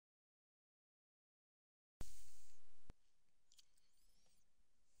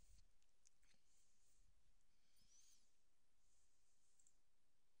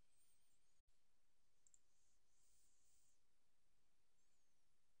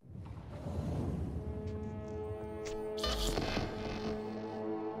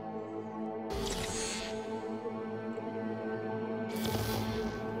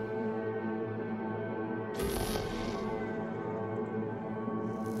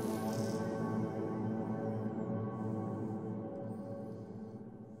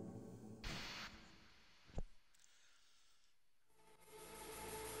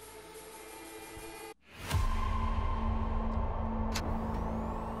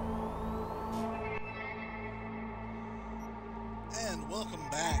welcome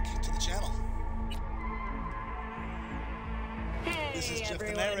back to the channel. This is Hey Jeff the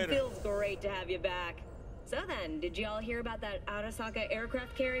everyone, narrator. feels great to have you back. So then, did y'all hear about that Arasaka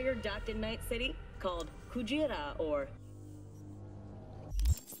aircraft carrier docked in Night City? Called Kujira, or...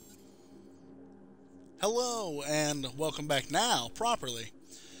 Hello, and welcome back now, properly,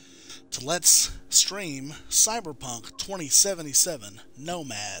 to Let's Stream Cyberpunk 2077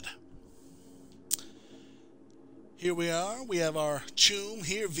 Nomad. Here we are, we have our Choom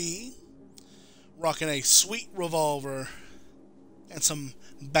here, V, rocking a sweet revolver and some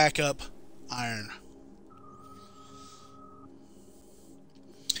backup iron.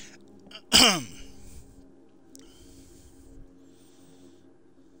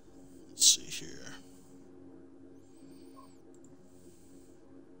 Let's see here.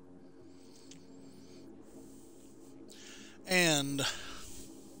 And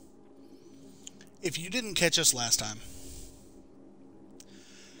if you didn't catch us last time,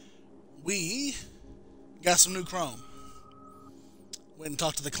 we got some new Chrome. Went and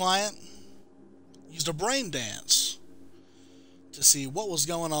talked to the client, used a brain dance to see what was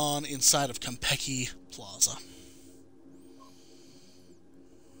going on inside of Konpeki Plaza.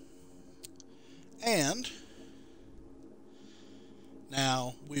 And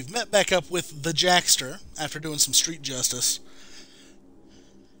now we've met back up with the Jackster after doing some street justice,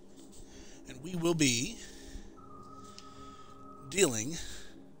 and we will be dealing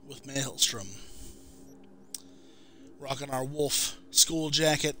with Maelstrom. Rocking our wolf school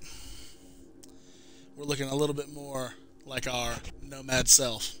jacket. We're looking a little bit more like our nomad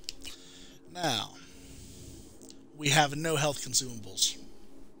self. Now, we have no health consumables.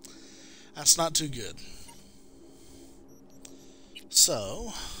 That's not too good.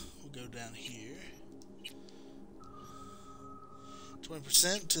 So, we'll go down here.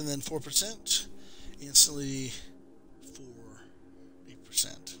 20% and then 4%. Instantly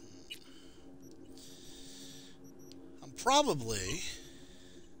 8%. I'm probably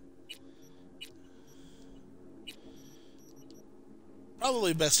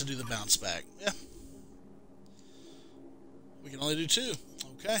best to do the bounce back. Yeah. We can only do 2.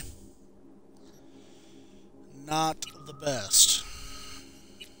 Okay. Not the best.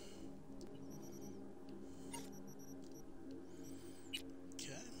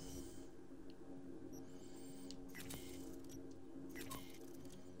 Okay.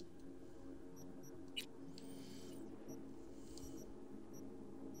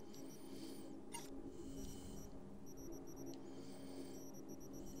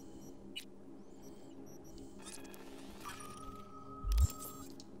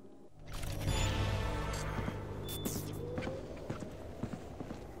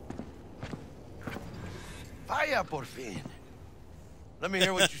 Vaya, por fin. Let me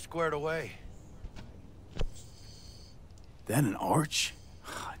hear what you squared away. That an arch?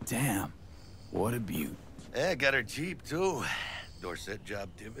 Damn, what a beaut. Yeah, got her cheap, too. Dorset job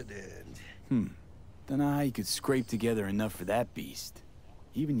dividend. Dunno how you could scrape together enough for that beast.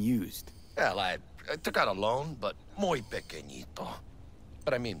 Even used. Well, I took out a loan, but muy pequeñito.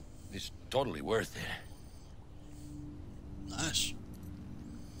 But I mean, it's totally worth it. Nice.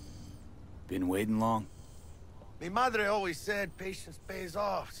 Been waiting long? Mi madre always said patience pays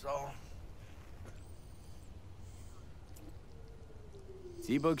off, so...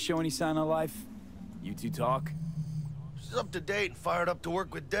 T-Bug show any sign of life? You two talk? She's up to date and fired up to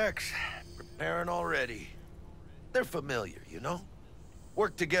work with Dex. Preparing already. They're familiar, you know?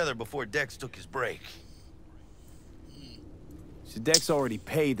 Worked together before Dex took his break. So Dex already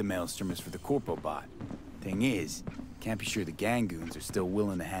paid the Maelstromers for the Corpo bot. Thing is, can't be sure the Gangoons are still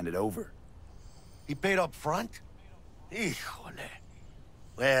willing to hand it over. He paid up front? Híjole.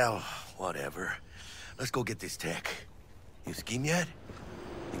 Well, whatever. Let's go get this tech. You scheme yet?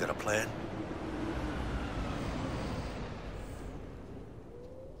 You got a plan?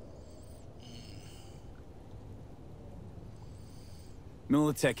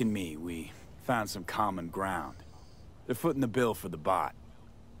 Militech and me, we found some common ground. They're footing the bill for the bot.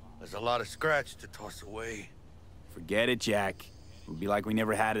 There's a lot of scratch to toss away. Forget it, Jack. It would be like we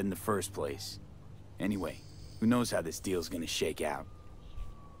never had it in the first place. Anyway, who knows how this deal's gonna shake out.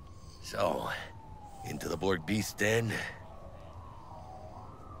 So, into the Borg Beast Den?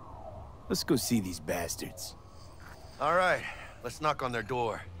 Let's go see these bastards. All right, let's knock on their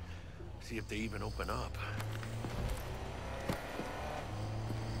door. See if they even open up.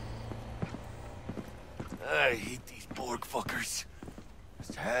 I hate these Borg fuckers.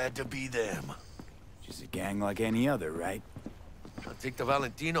 Just had to be them. Just a gang like any other, right? Now take the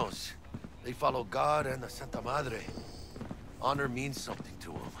Valentinos. They follow God and the Santa Madre. Honor means something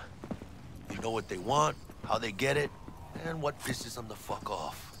to them. You know what they want, how they get it, and what pisses them the fuck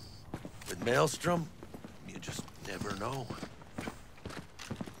off. With Maelstrom, you just never know.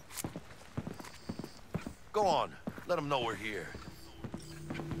 Go on, let them know we're here.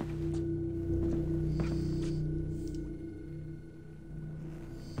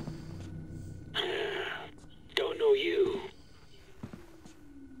 Don't know you.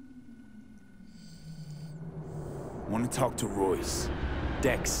 Want to talk to Royce.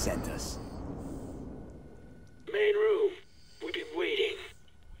 Dex sent us. Main room. We've been waiting.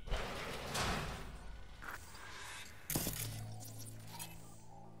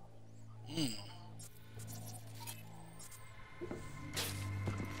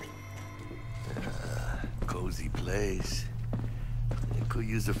 Cozy place. It could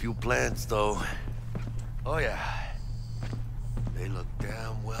use a few plants, though. Oh, yeah. They look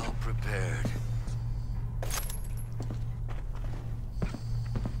damn well prepared.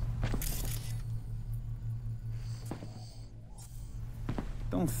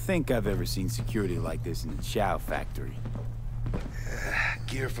 Don't think I've ever seen security like this in the Chow factory.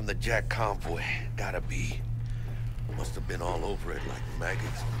 Gear from the Jack convoy. Gotta be. Must have been all over it like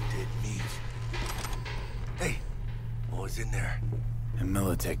maggots on dead meat. Hey, what was in there? A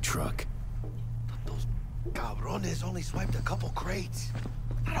Militech truck. Those cabrones only swiped a couple crates.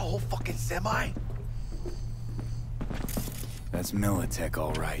 Not a whole fucking semi. That's Militech,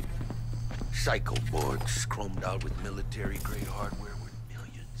 all right. Psycho boards chromed out with military-grade hardware worth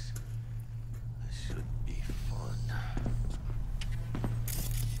millions. This should be fun.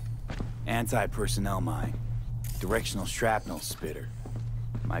 Anti-personnel mine. Directional shrapnel spitter.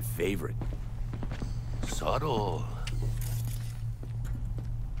 My favorite. Subtle.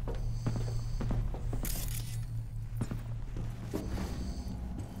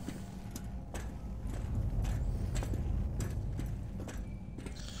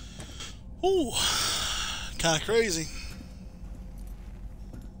 Ooh, kind of crazy.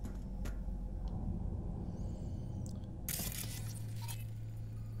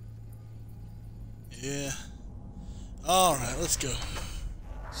 Yeah. All right, let's go.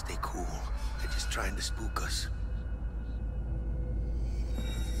 Stay cool. They're just trying to spook us.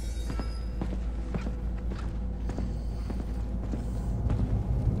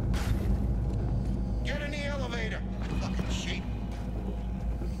 Get in the elevator. Fucking sheep.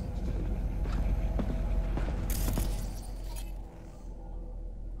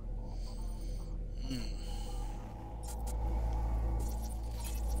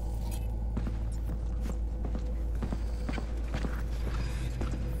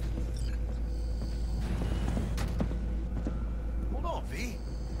 Hold on, V.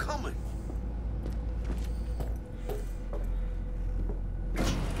 I'm coming.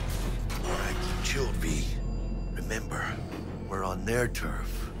 All right, chill, V. Remember, we're on their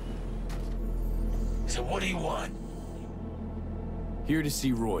turf. So what do you want? Here to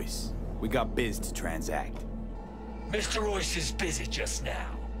see Royce. We got biz to transact. Mr. Royce is busy just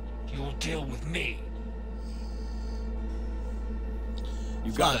now. You'll deal with me.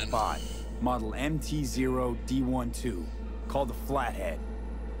 You got Fine. a bot. Model MT0D12. Called the Flathead.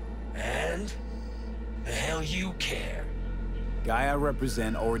 And? The hell you care? Guy I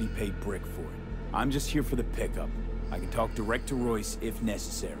represent already paid Brick for it. I'm just here for the pickup. I can talk direct to Royce if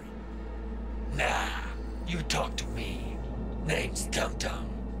necessary. Nah, you talk to me. Name's Dum Dum.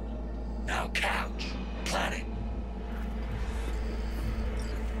 Now couch, planet.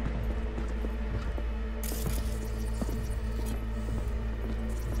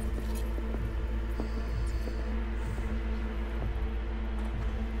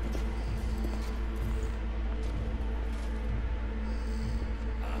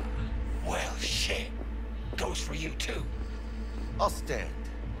 Well, shit. Goes for you too. I'll stand.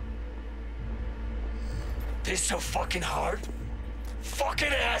 This so fucking hard? Fucking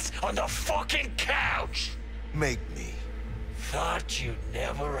ass on the fucking couch! Make me. Thought you'd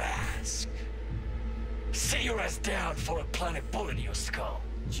never ask. Sit your ass down for a planet bullet in your skull.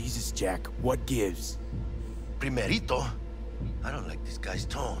 Jesus, Jack, what gives? Primerito, I don't like this guy's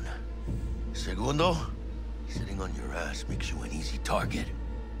tone. Segundo, sitting on your ass makes you an easy target.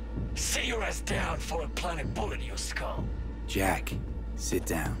 Sit your ass down for a planet bullet in your skull. Jack, sit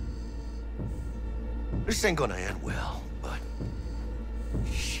down. This ain't gonna end well, but...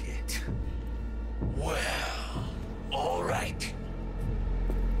 shit. Well, all right.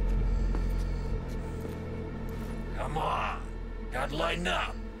 Come on. Gotta lighten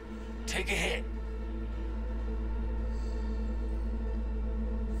up. Take a hit.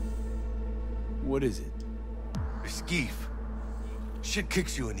 What is it? Skeef. Shit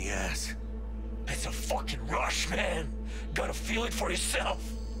kicks you in the ass. It's a fucking rush, man. Gotta feel it for yourself.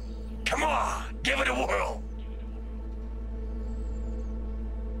 Come on, give it a whirl.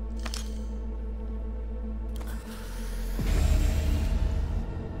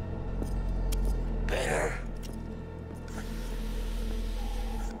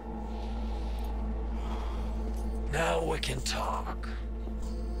 Now we can talk.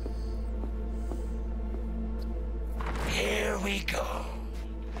 Here we go.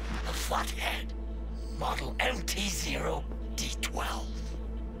 A flathead. Model MT-0D12.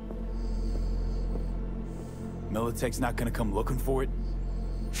 Militech's not gonna come looking for it?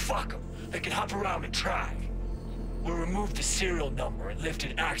 Fuck them. They can hop around and try. We'll remove the serial number and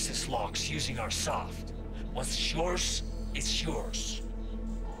lifted access locks using our soft. Once it's yours, it's yours.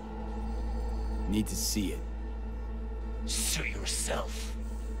 Need to see it. Suit yourself.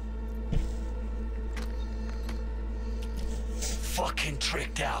 Fucking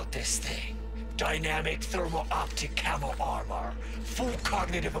tricked out this thing. Dynamic thermo-optic camo armor. Full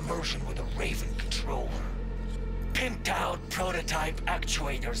cognitive immersion with a Raven controller. Pimped out prototype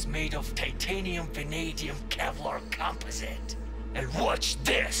actuators made of titanium, vanadium, Kevlar composite. And watch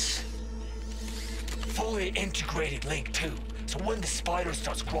this! Fully integrated link too, so when the spider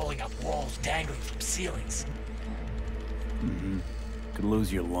starts crawling up walls dangling from ceilings. Could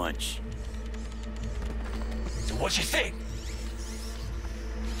lose your lunch. So what you think?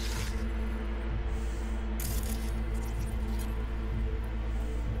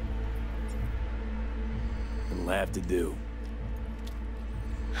 It'll have to do.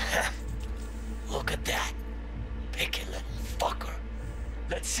 Look at that. Picky little fucker.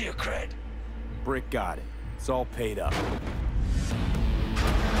 Let's see your cred. Brick got it. It's all paid up.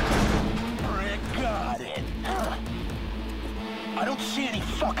 Brick got it. I don't see any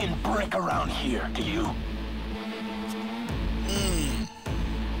fucking brick around here, do you?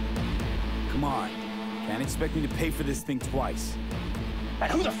 Come on. Can't expect me to pay for this thing twice.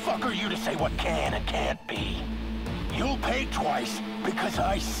 And who the fuck are you to say what can and can't be? You'll pay twice because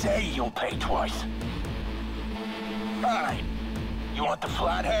I say you'll pay twice. Alright. You want the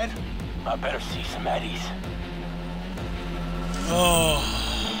flathead? I better see some eddies. Oh.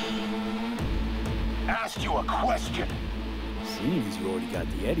 Asked you a question. Seeing as you already got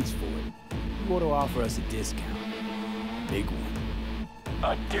the eddies for it, you ought to offer us a discount. A big one.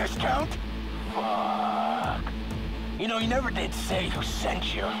 A discount? Fuck. You know, you never did say who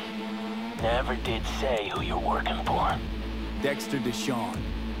sent you. Never did say who you're working for. Dexter Deshawn.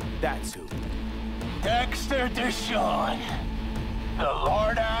 That's who. Dexter Deshawn. The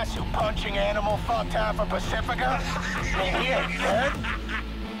lord ass who punching animal fucked half of Pacifica? And he ain't dead?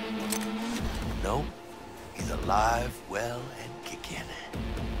 No, he's alive, well, and kicking.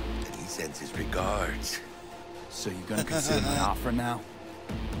 And he sends his regards. So you're gonna consider my offer now?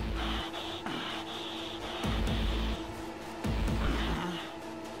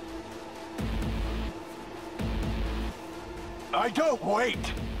 I don't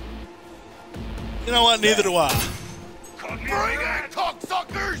wait. You know what? Neither do I. Bring it,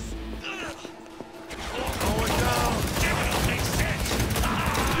 cocksuckers! Going down. It makes sense.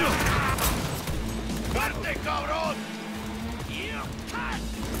 Fuerte, cabrón! You cut!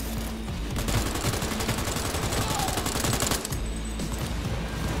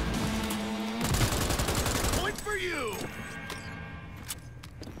 Point for you!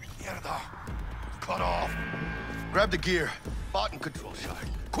 Mierda. Cut off. Grab the gear. Bot and control shot.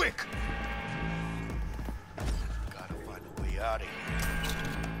 Quick! Gotta find a way out of here.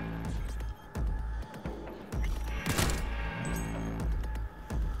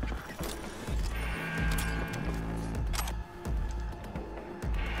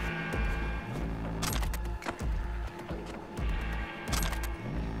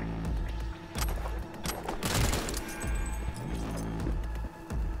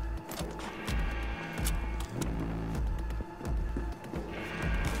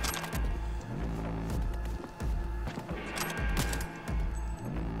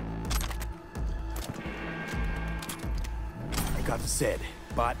 Like I've said,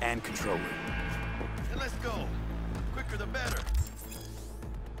 bot and controller. And let's go. Quicker the better.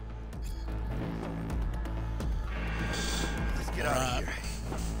 Let's get out of here.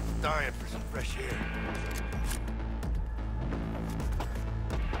 I'm dying for some fresh air.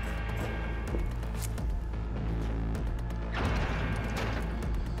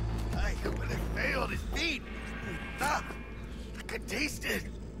 Ay, when it failed, his feet. Ah, I could taste it.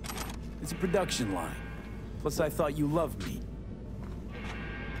 It's a production line. Plus, I thought you loved me.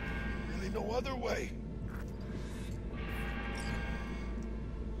 Really no other way.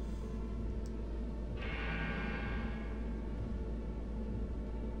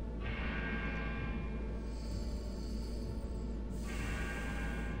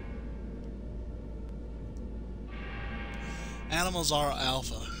 Animals are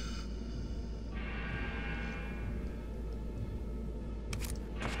alpha.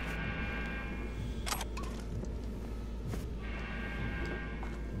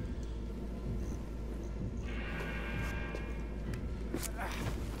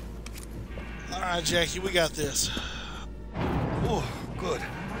 Alright, Jackie, we got this. Oh, good.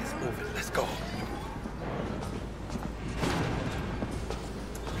 Let's move it. Let's go.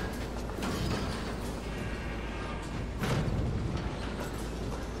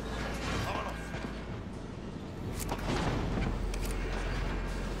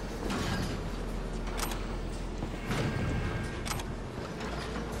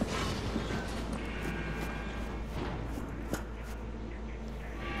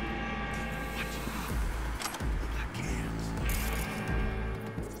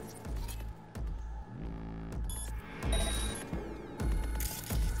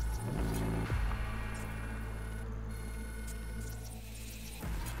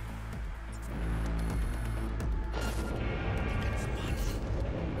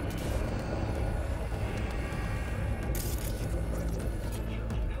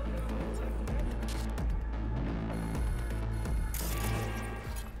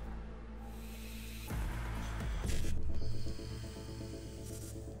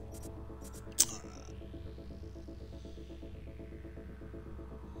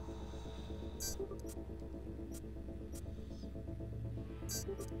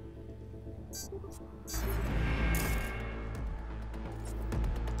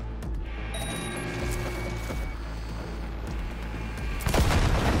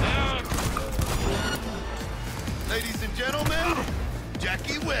 Ladies and gentlemen,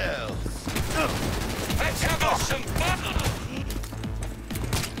 Jackie Wells. Let's have some fun!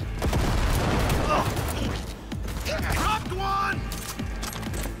 Dropped one!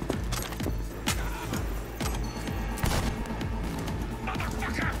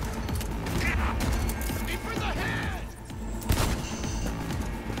 Motherfucker! Aim for the head!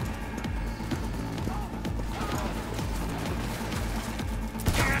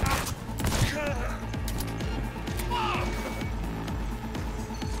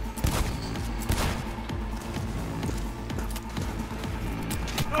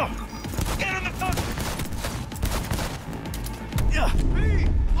 Get him the fuck! Hey,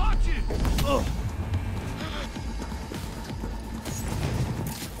 watch it!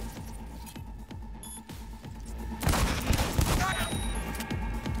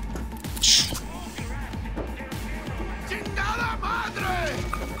 ¡Chingada madre!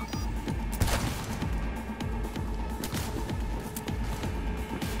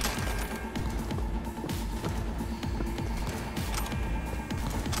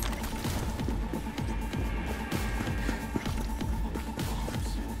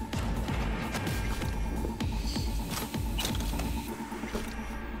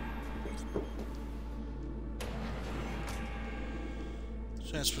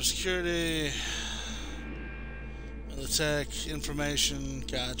 Transfer security. Militech information.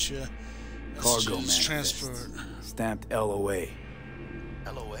 Gotcha. Cargo Messages manifest. transferred. Stamped LOA.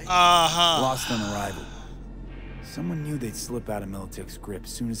 LOA? Lost on arrival. Someone knew they'd slip out of Militech's grip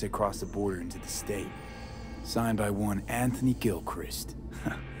as soon as they crossed the border into the state. Signed by one Anthony Gilchrist.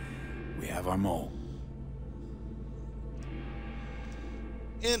 We have our mole.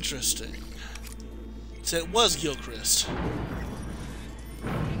 Interesting. So it was Gilchrist.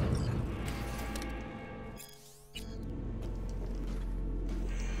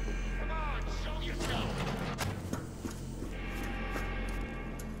 Come on, show yourself!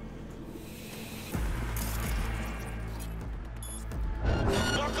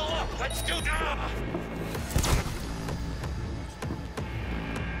 Buckle up! Let's do drama!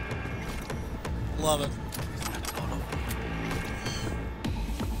 Love it.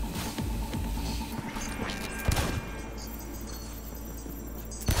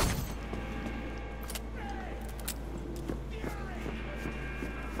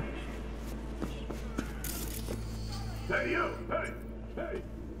 Hey, you! Hey! Hey!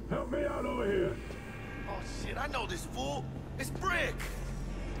 Help me out over here! Oh, shit, I know this fool. It's Brick.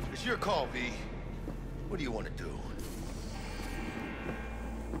 It's your call, V. What do you want to do?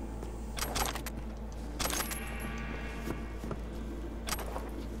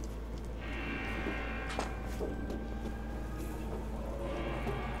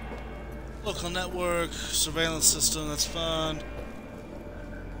 Local network, surveillance system, that's fun.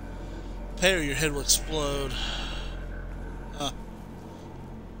 Pay or your head will explode.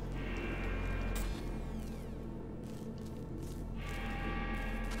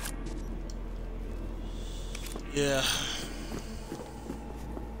 Yeah.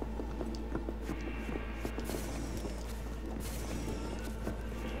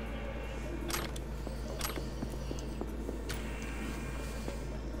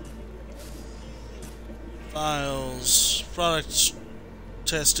 Files, product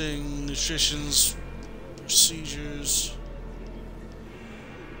testing, nutrition's procedures.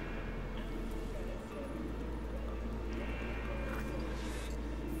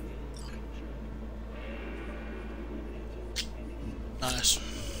 Nice.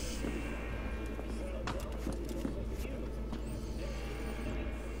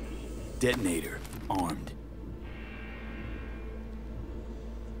 Detonator, armed.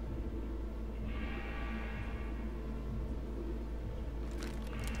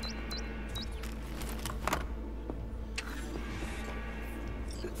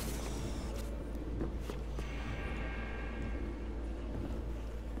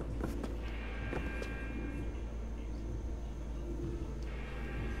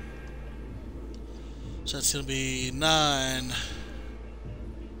 So that's gonna be 9,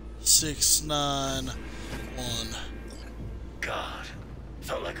 6, 9, 1. God,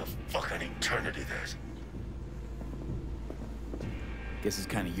 felt like a fucking eternity there. Guess it's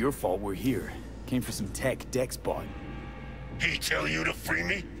kind of your fault we're here. Came for some tech Dex bought. He tell you to free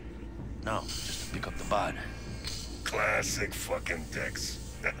me? No, just to pick up the bot. Classic fucking Dex.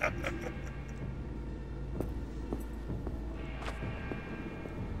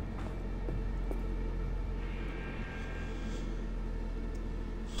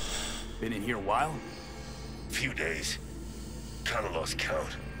 Been in here a while? Few days. Kinda lost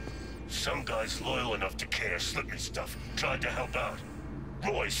count. Some guys loyal enough to care slipped me stuff. Tried to help out.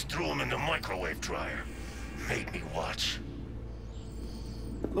 Royce threw him in the microwave dryer. Made me watch.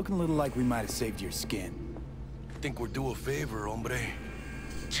 Looking a little like we might have saved your skin. Think we're due a favor, hombre.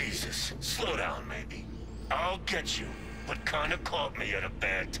 Jesus, slow down, maybe. I'll get you, but kinda caught me at a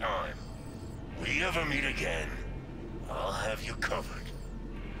bad time. We ever meet again, I'll have you covered.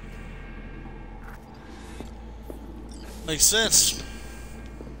 Makes sense.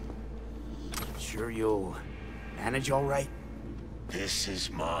 Sure you'll manage all right? This is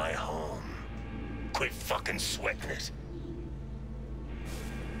my home. Quit fucking sweating it.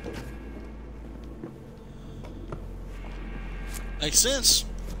 Makes sense.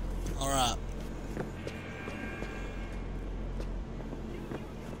 Alright.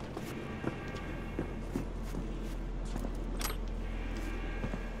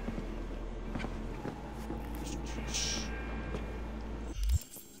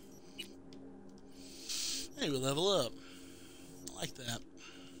 Hey, we level up. I like that.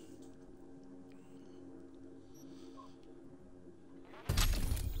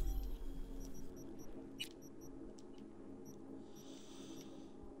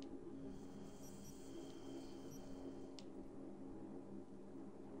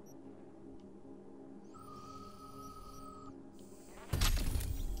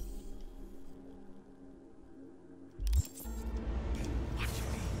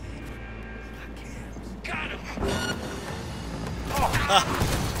 Got him!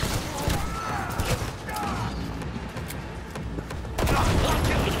 I'll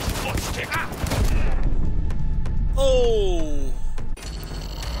kill with this foot stick. Oh!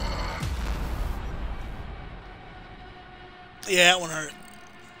 Yeah, that one hurt.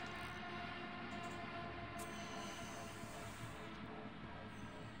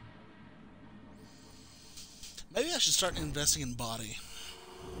 Maybe I should start investing in body.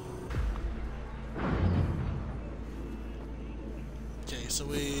 Okay, so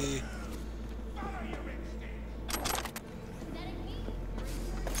we...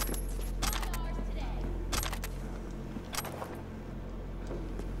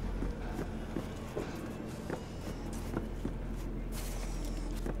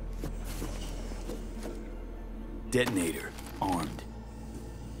 Detonator, armed.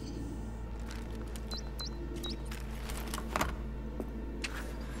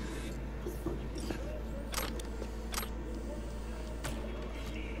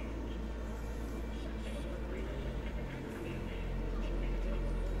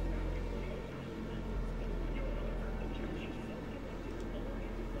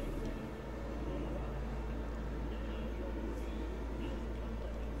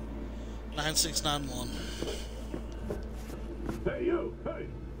 Nine six nine one. Hey, you!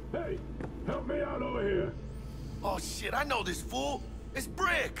 Hey! Help me out over here! Oh shit, I know this fool. It's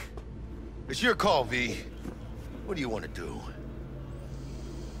Brick. It's your call, V. What do you want to do?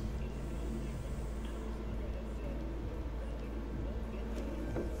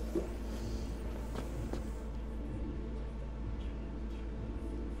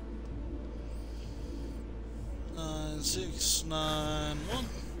 Nine six nine one.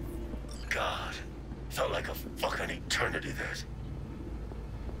 God, felt like a fucking eternity there.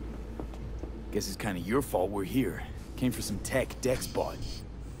 Guess it's kind of your fault we're here. Came for some tech Dex bought.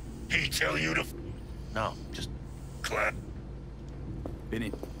 He tell you to No, just clap. Been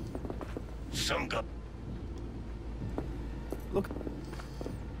in... Some guy. Look,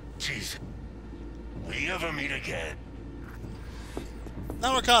 Jesus. We ever meet again?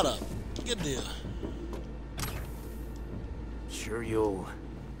 Now we're caught up. Good deal. sure Sure you'll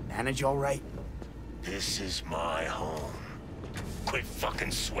manage all right? This is my home. Quit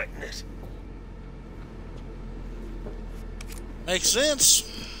fucking sweating it. Makes sense.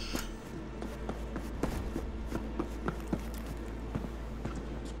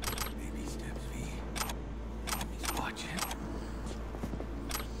 Baby steps, V. He's watching.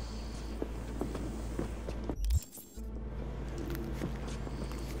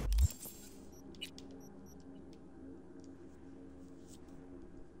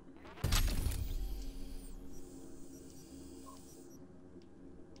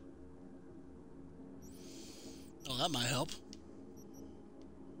 Oh, that might help.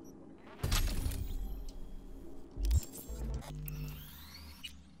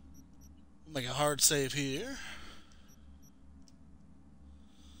 Make a hard save here.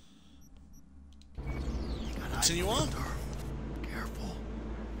 Continue on. Careful.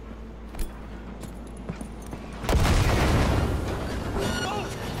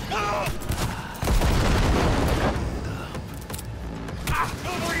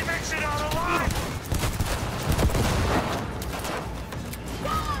 Nobody makes it out alive!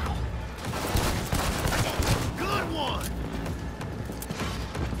 Good one!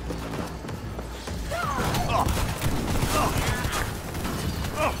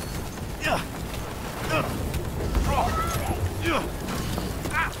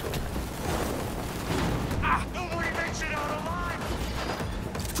 Nobody makes it out alive!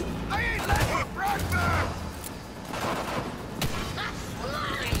 I ain't letting you break back!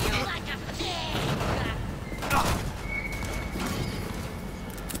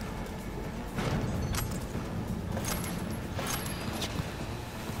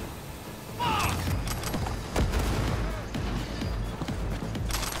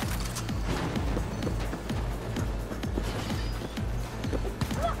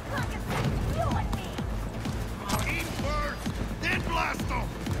 Eat first, then blast them!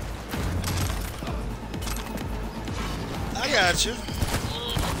 I got you.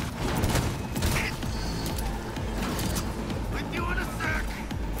 With you in a sec!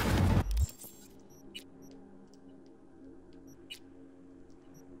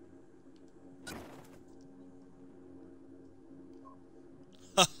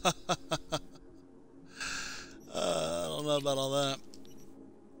 I don't know about all that.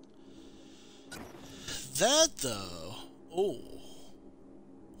 That though, oh,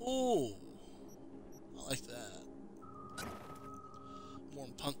 I like that. More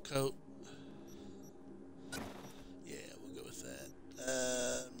punk coat. Yeah, we'll go with that.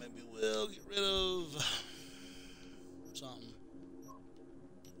 Maybe we'll get rid of something.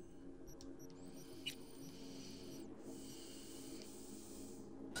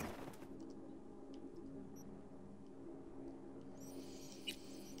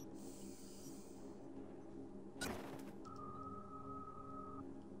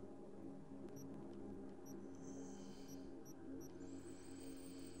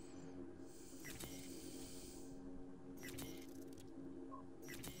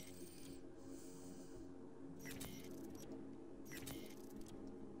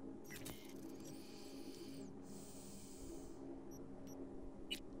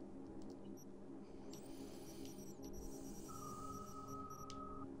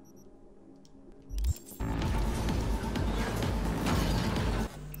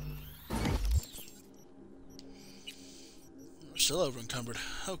 Still over encumbered.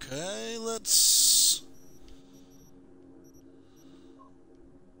 Okay, let's.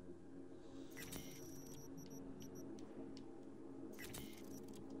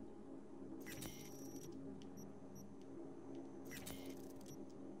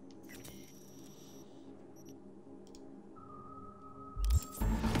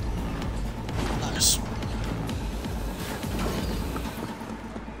 Nice.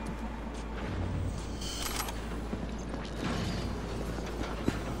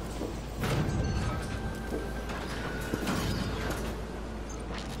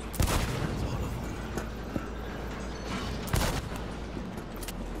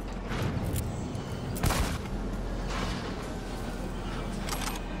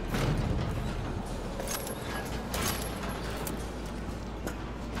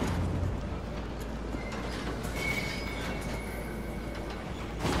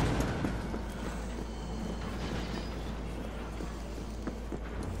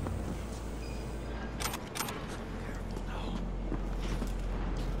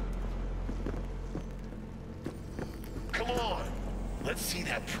 Come on! Let's see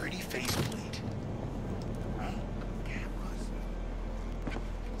that pretty faceplate.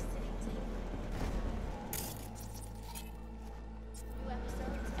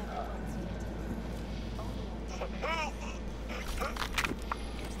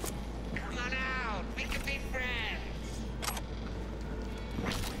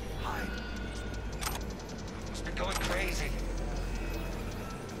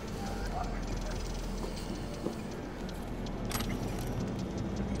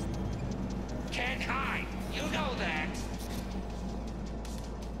 can't hide. You know that.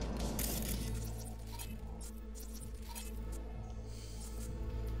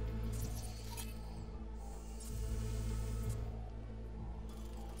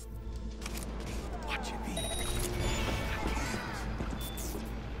 Watch it be.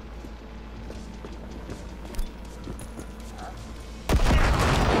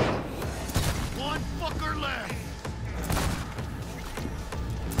 One fucker left.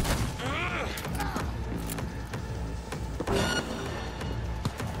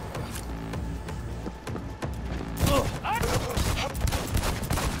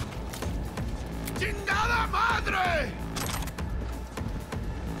 ¡Chingada madre!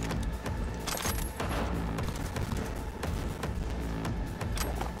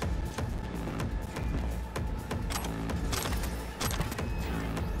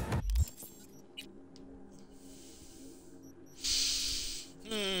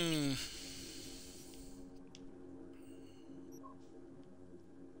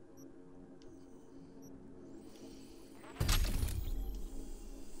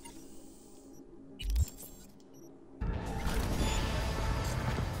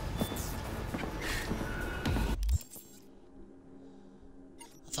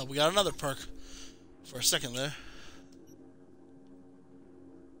 I thought we got another perk for a second there.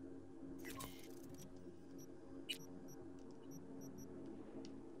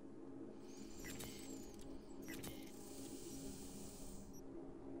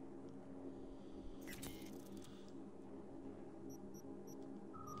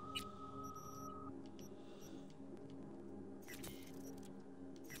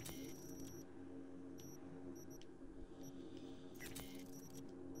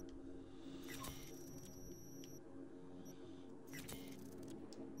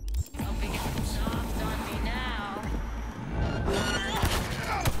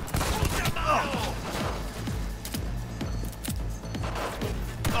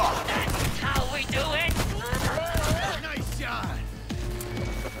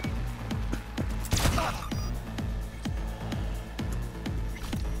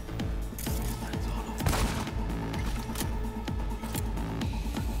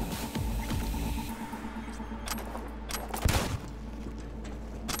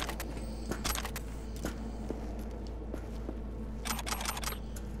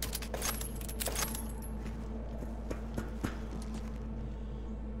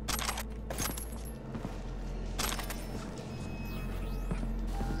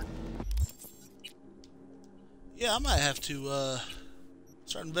 Yeah, I might have to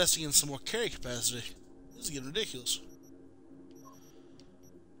start investing in some more carry capacity. This is getting ridiculous.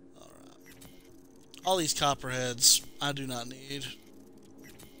 Alright. All these copperheads I do not need.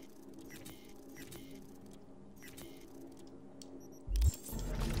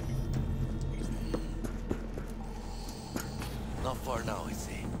 Not far now, I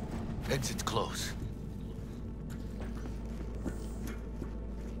see. Exit's close.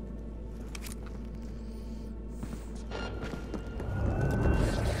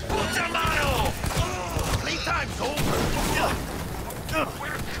 Playtime's over!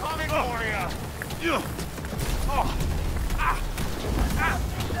 We're coming for you!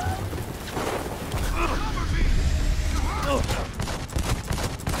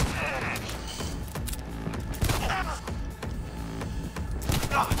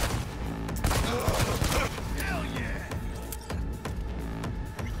 Hell yeah!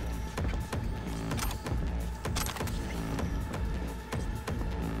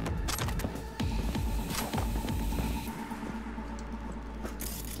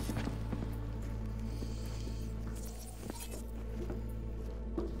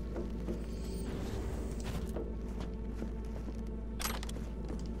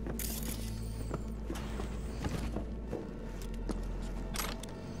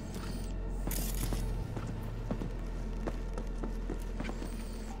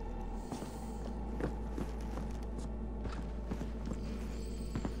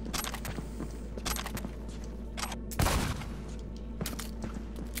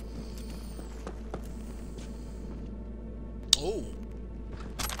 Oh.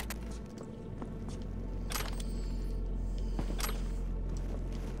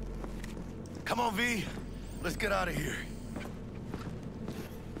 Come on, V. Let's get out of here.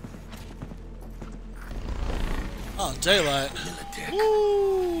 Oh, daylight. Militech.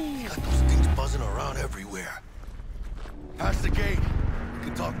 Woo! Got those things buzzing around everywhere. Past the gate. We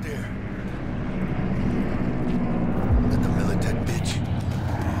can talk there. Let the Militech bitch.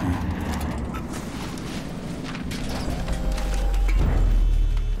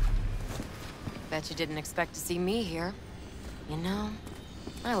 Bet you didn't expect to see me here. You know,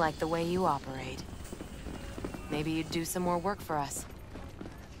 I like the way you operate. Maybe you'd do some more work for us.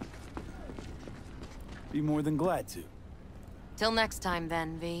 Be more than glad to. Till next time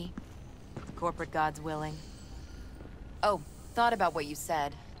then, V. Corporate God's willing. Oh, thought about what you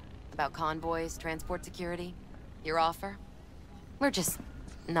said. About convoys, transport security. Your offer? We're just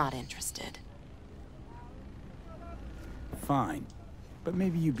not interested. Fine. But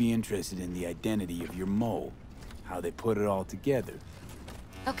maybe you'd be interested in the identity of your mole. How they put it all together.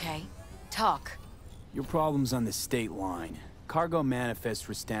 Okay, talk. Your problem's on the state line. Cargo manifests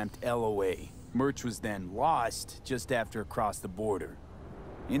were stamped LOA. Merch was then lost just after it crossed the border.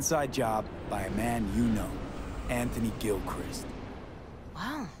 Inside job by a man you know, Anthony Gilchrist.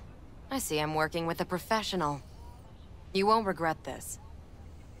 Wow. I see I'm working with a professional. You won't regret this.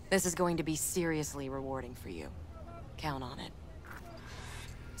 This is going to be seriously rewarding for you. Count on it.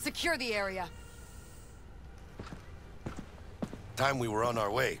 Secure the area. Time we were on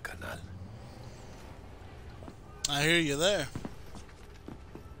our way, Canal. I hear you there.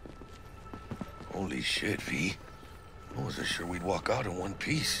 Holy shit, V. I wasn't sure we'd walk out in one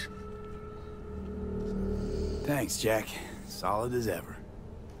piece. Thanks, Jack. Solid as ever.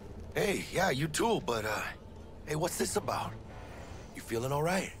 Hey, yeah, you too, but, hey, what's this about? You feeling all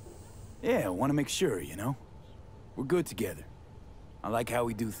right? Yeah, I want to make sure, you know? We're good together. I like how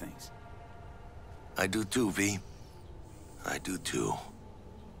we do things. I do too, V. I do too.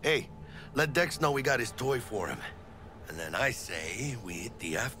 Hey, let Dex know we got his toy for him. And then I say we hit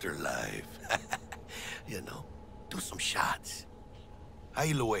the afterlife. You know, do some shots.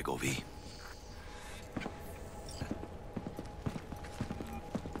 Ahí luego, V.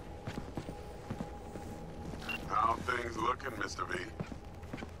 How things looking, Mr. V?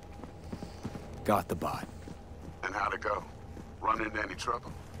 Got the bot. And how'd it go? Run into any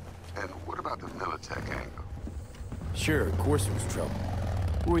trouble? And what about the Militech angle? Sure, of course it was trouble.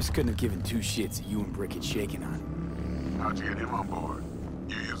 Royce couldn't have given two shits that you and Brick had shaken on him. How'd you get him on board?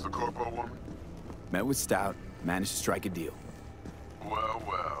 You used the corpo woman? Met with Stout, managed to strike a deal. Well,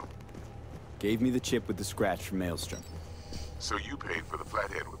 well. Gave me the chip with the scratch from Maelstrom. So you paid for the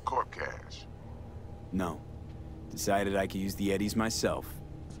flathead with corp cash? No. Decided I could use the Eddies myself.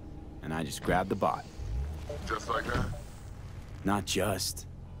 And I just grabbed the bot. Just like that? Not just.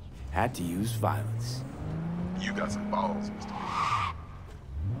 Had to use violence. You got some balls, Mr. V.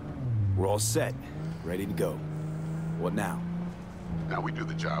 We're all set. Ready to go. What now? Now we do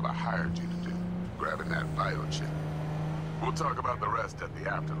the job I hired you to do. Grabbing that vital chip. We'll talk about the rest at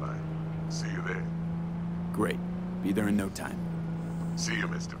the afterlife. See you there. Great. Be there in no time. See you,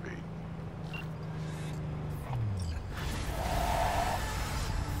 Mr. V.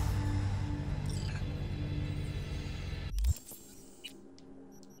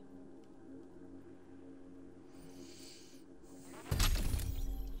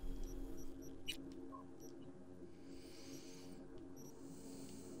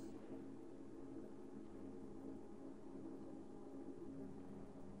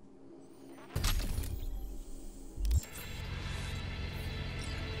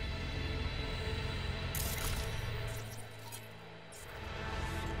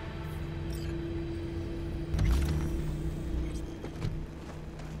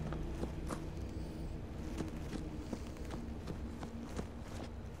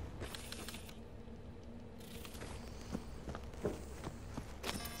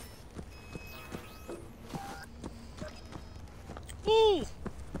 Woo!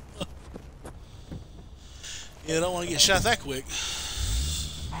 Yeah, don't want to get shot that quick.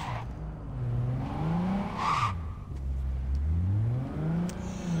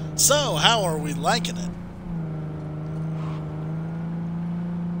 So, how are we liking it?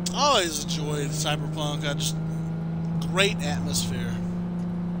 Always enjoyed Cyberpunk. Great atmosphere.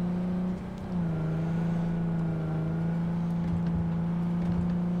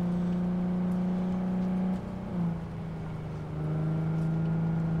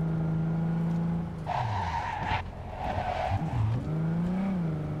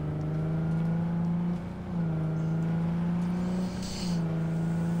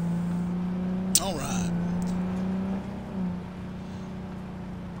 All right.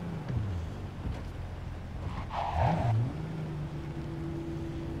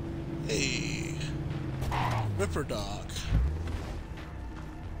 Hey, Ripper Dog.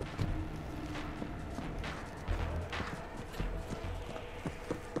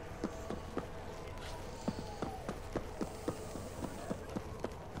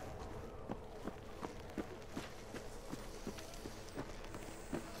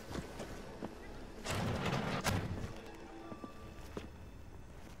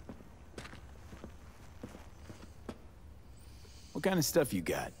 What kind of stuff you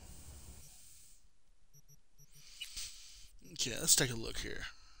got? Okay, let's take a look here.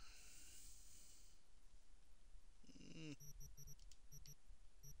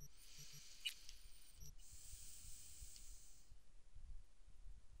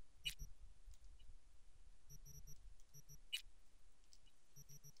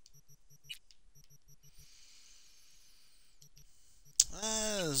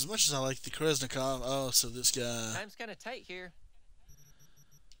 As much as I like the Krasnikov, oh, so this guy. Time's kind of tight here.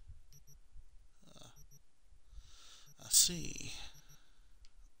 I see.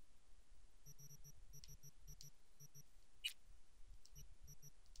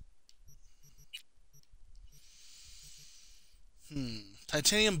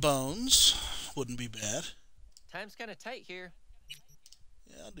 Titanium bones wouldn't be bad. Time's kind of tight here.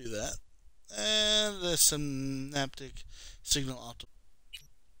 Yeah, I'll do that. And the synaptic signal optim.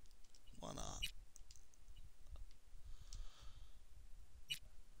 Why not?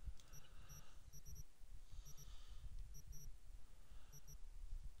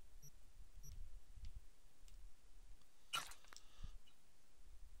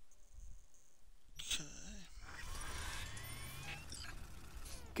 Okay.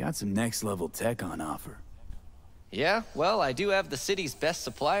 Got some next level tech on offer. Yeah, well, I do have the city's best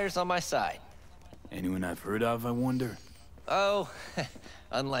suppliers on my side. Anyone I've heard of, I wonder? Oh,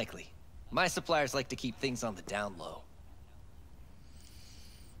 unlikely. My suppliers like to keep things on the down low.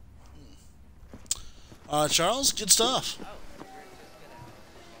 Charles, good stuff.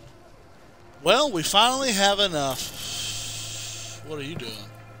 Well, we finally have enough. What are you doing?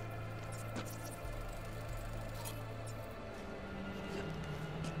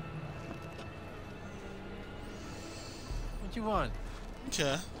 What you want?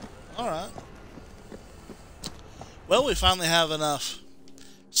 Okay. Alright. Well, we finally have enough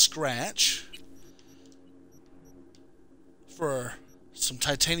scratch for some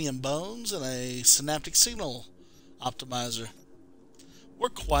titanium bones and a synaptic signal optimizer. We're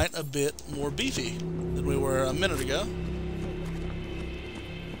quite a bit more beefy than we were a minute ago.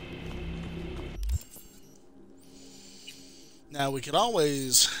 Now, we could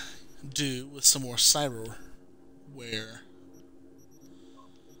always do with some more cyberware.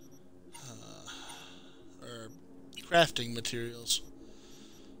 Or crafting materials.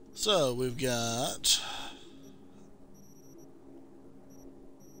 So, we've got...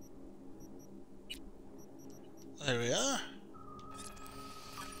 There we are.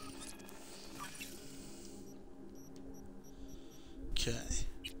 Okay.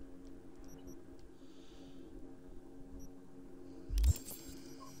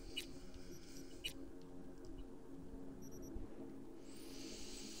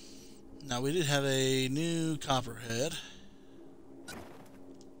 Now we did have a new copperhead.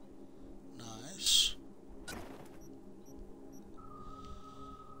 Nice.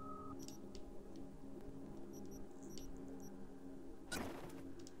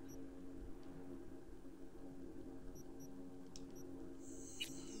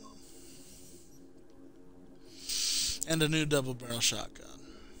 And a new double barrel shotgun.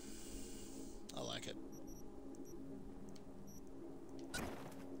 I like it.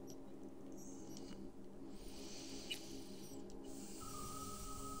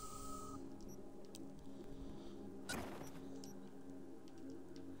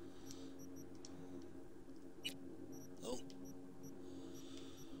 Oh.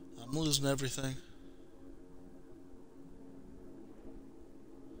 I'm losing everything.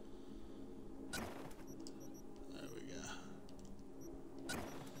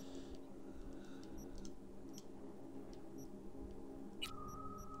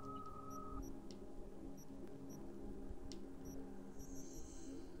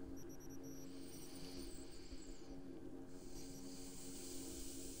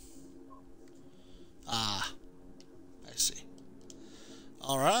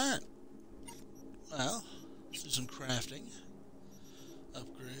 Alright. Well, let's do some crafting.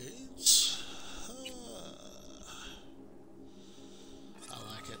 Upgrades. I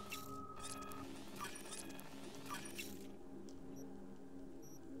like it.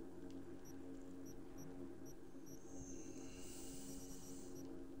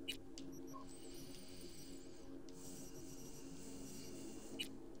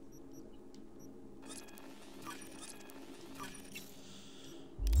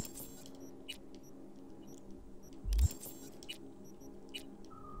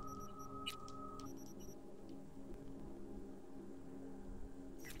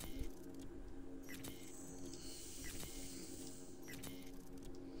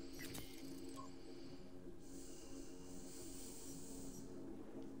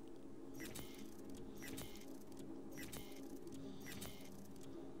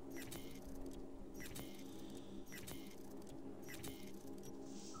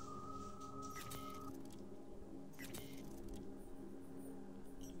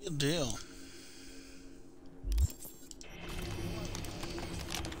 Good deal.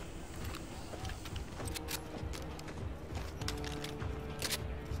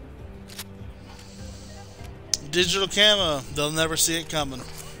 Digital camo. They'll never see it coming.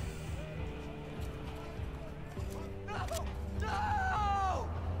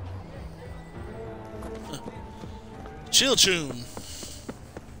 Chill tune.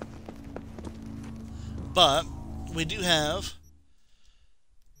 But we do have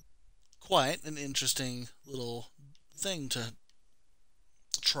quite an interesting little thing to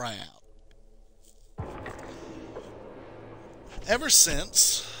try out. Ever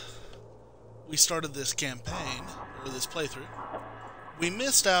since we started this campaign, or this playthrough, we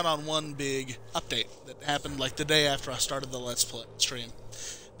missed out on one big update that happened like the day after I started the Let's Play stream.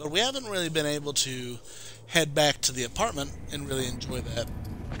 But we haven't really been able to head back to the apartment and really enjoy that.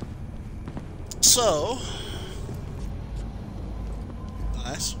 So,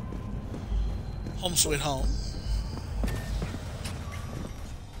 nice. Home sweet home.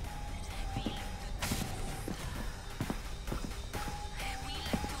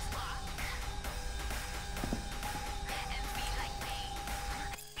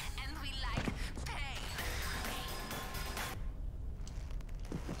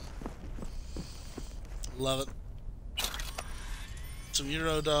 Love it. Some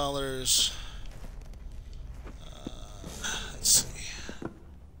Euro dollars. Let's see.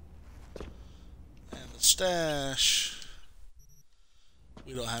 And the stash.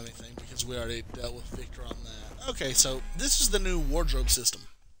 We don't have anything because we already dealt with Victor on that. Okay, so this is the new wardrobe system.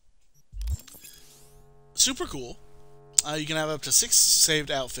 Super cool. You can have up to 6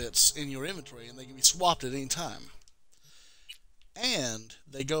 saved outfits in your inventory, and they can be swapped at any time. And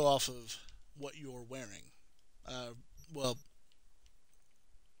they go off of what you're wearing. Well,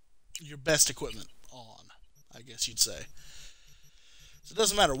 your best equipment on, I guess you'd say. So it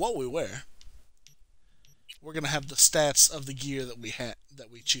doesn't matter what we wear. We're gonna have the stats of the gear that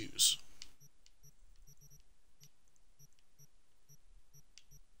we choose.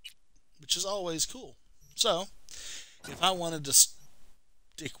 Which is always cool. So, if I wanted to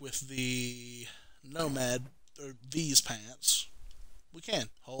stick with the Nomad or these pants, we can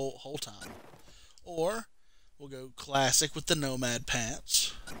whole time. Or we'll go classic with the Nomad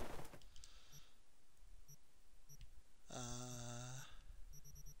pants.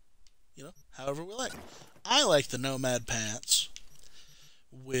 You know, however we like. I like the Nomad pants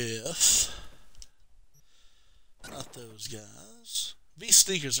with not those guys. These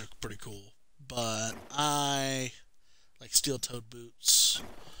sneakers are pretty cool, but I like steel-toed boots,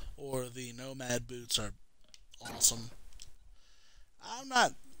 or the Nomad boots are awesome. I'm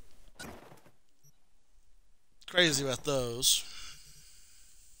not crazy about those.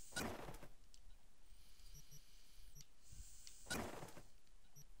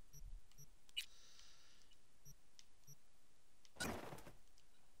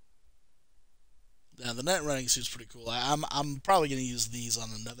 Now the net running suit's pretty cool. I'm probably gonna use these on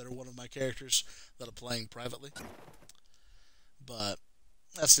another one of my characters that I'm playing privately, but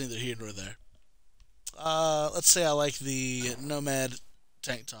that's neither here nor there. Let's say I like the Nomad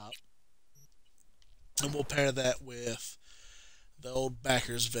tank top, and we'll pair that with the old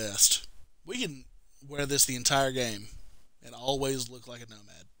Backer's vest. We can wear this the entire game and always look like a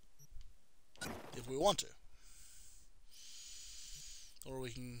Nomad if we want to, or we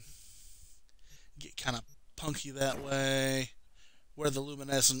can get kind of punky that way. Wear the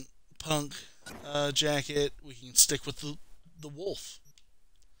luminescent punk jacket. We can stick with the wolf.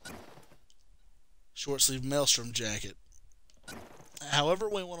 Short sleeve maelstrom jacket. However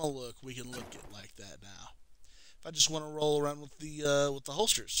we want to look, we can look it like that now. If I just want to roll around with the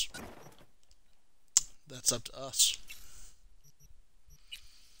holsters, that's up to us.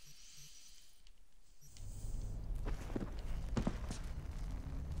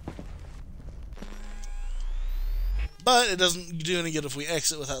 But it doesn't do any good if we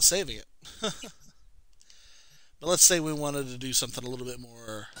exit without saving it. But let's say we wanted to do something a little bit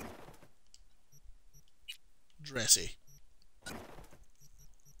more dressy.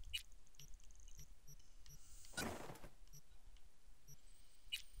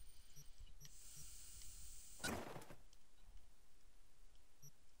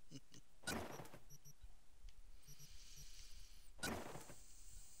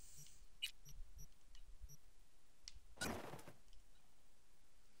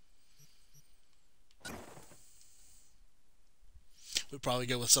 We'd probably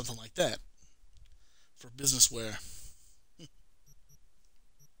go with something like that for business wear.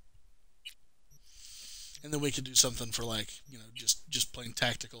 And then we could do something for, like, you know, just plain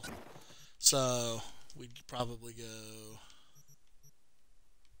tactical. So we'd probably go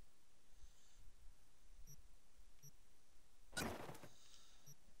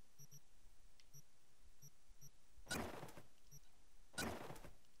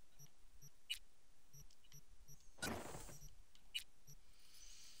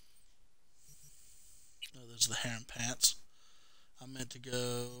towards the harem pants. I meant to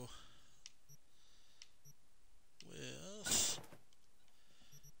go with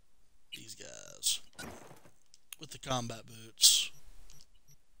these guys with the combat boots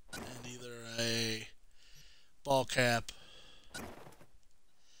and either a ball cap,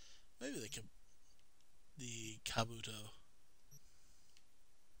 maybe the kabuto.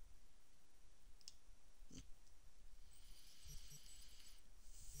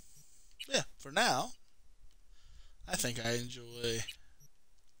 Yeah, for now, I think I enjoy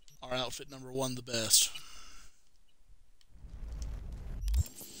our outfit number 1 the best.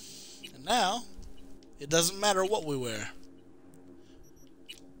 And now, it doesn't matter what we wear.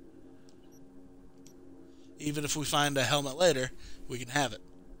 Even if we find a helmet later, we can have it.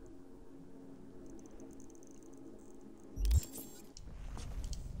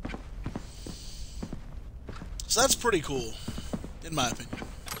 So that's pretty cool, in my opinion.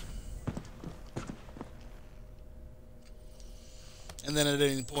 And then at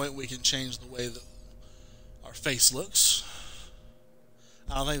any point we can change the way that our face looks.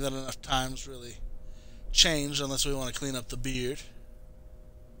 I don't think that enough times really changed unless we want to clean up the beard.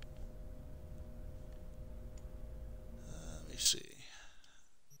 Let me see.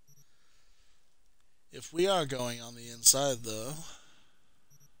 If we are going on the inside though,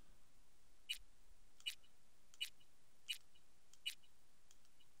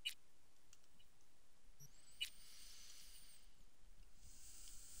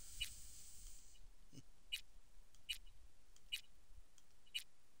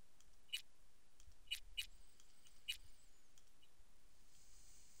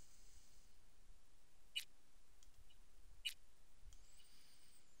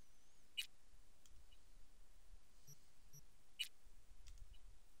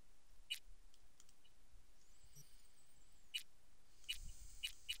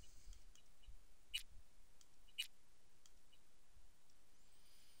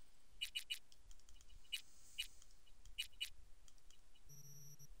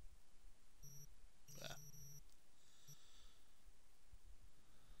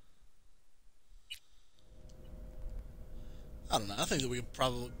 I don't know. I think that we could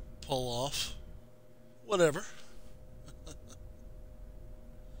probably pull off whatever.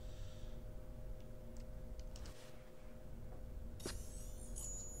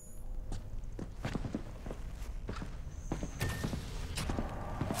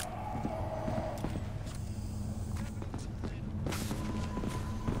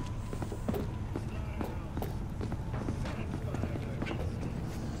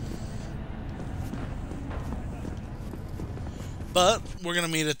 But we're going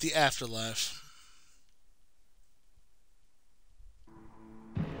to meet at the afterlife.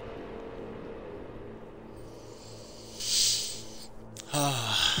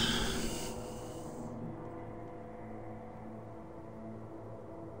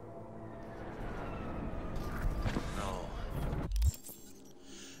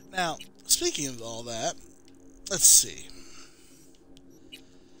 Now, speaking of all that, let's see.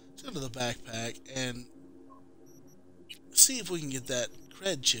 Let's go to the backpack and see if we can get that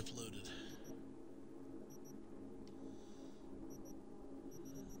cred chip loaded.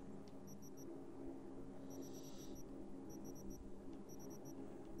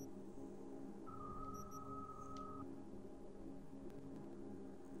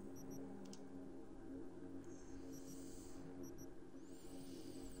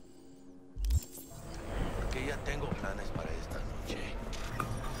 Que ya tengo planes para esta noche.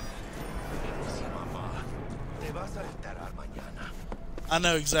 Sí, mamá. Te vas a enterar mañana. I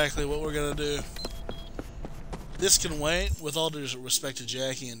know exactly what we're gonna do. This can wait. With all due respect to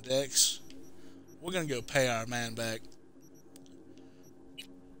Jackie and Dex, we're gonna go pay our man back.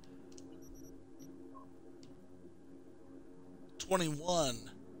 $21,000.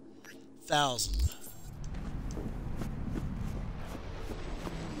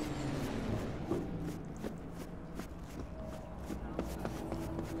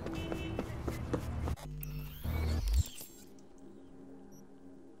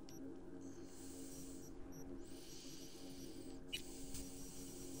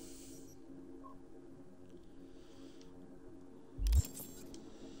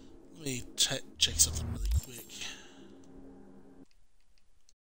 Let me check something really quick.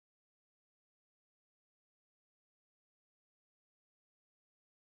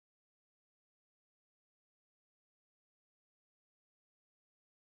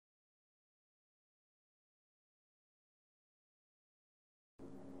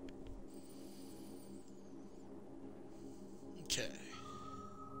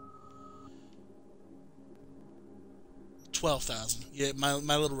 12,000. Yeah, my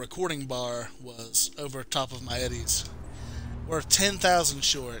little recording bar was over top of my eddies. We're 10,000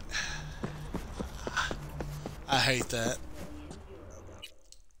 short. I hate that.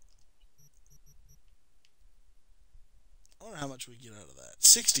 I wonder how much we get out of that.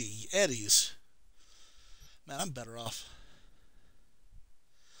 60 eddies. Man, I'm better off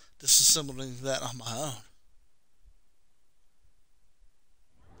disassembling that on my own.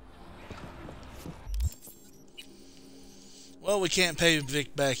 Well, we can't pay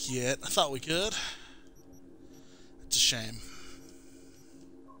Vic back yet. I thought we could. It's a shame.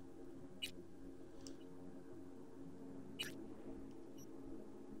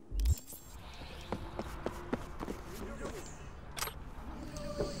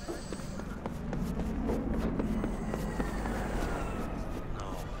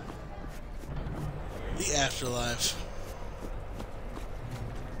 The afterlife.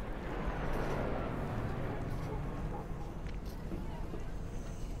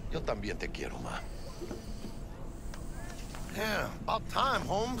 Yo también te quiero, ma. Yeah, about time,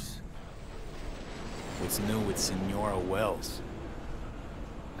 Holmes. What's new with Senora Wells?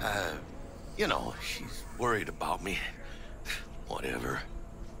 You know, she's worried about me. Whatever.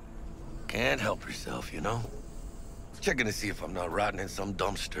 Can't help herself, you know? Checking to see if I'm not rotting in some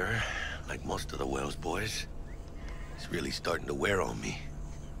dumpster, like most of the Wells boys. It's really starting to wear on me.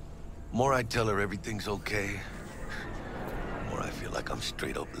 The more I tell her everything's okay, the more I feel like I'm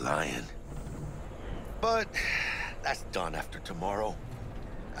straight up lying. But that's done after tomorrow.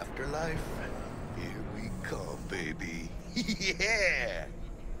 Afterlife, here we come, baby. Yeah!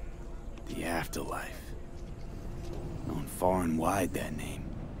 The afterlife. Known far and wide, that name.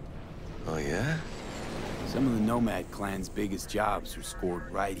 Oh, yeah? Some of the Nomad clan's biggest jobs are scored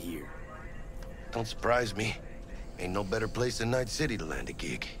right here. Don't surprise me. Ain't no better place than Night City to land a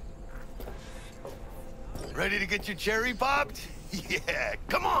gig. Ready to get your cherry popped? Yeah,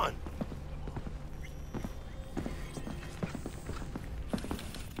 come on!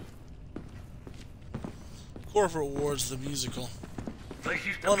 Corporate Wars, the musical.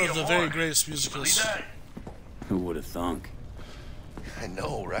 One of the very greatest musicals. Who would have thunk? I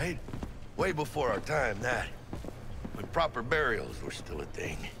know, right? Way before our time, that. When proper burials were still a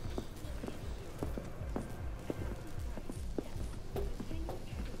thing.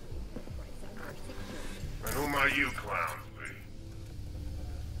 And whom are you clowns, B?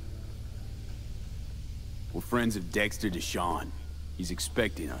 We're friends of Dexter Deshawn. He's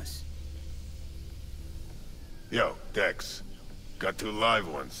expecting us. Yo, Dex. Got two live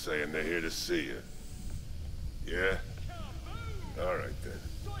ones saying they're here to see you. Yeah? All right, then.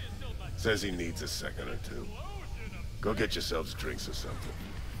 Says he needs a second or two. Go get yourselves drinks or something.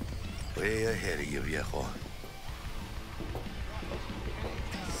 Way ahead of you, viejo.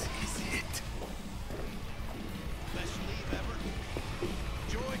 This is it. Best leave ever.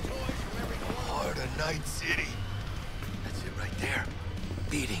 Joy toys from every corner. Heart of Night City. That's it right there.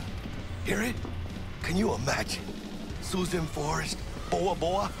 Beating. Hear it? Can you imagine? Susan Forrest, Boa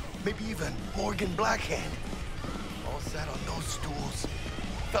Boa, maybe even Morgan Blackhand. All sat on those stools.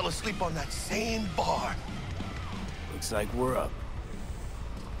 Fell asleep on that same bar. Looks like we're up.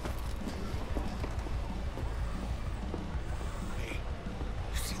 Hey,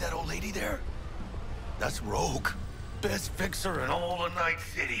 you see that old lady there? That's Rogue. Best fixer in all of Night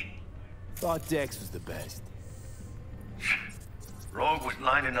City. Thought Dex was the best. Rogue was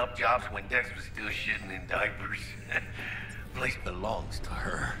lining up jobs when Dex was still shitting in diapers. Place belongs to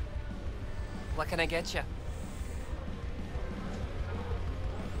her. What can I get you?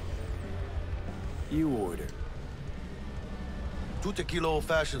 You order. 2 tequila old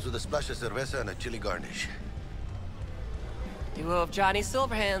fashions with a splash of cerveza and a chili garnish. Duo of Johnny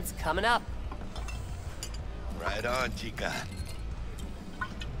Silverhands coming up. Right on, chica.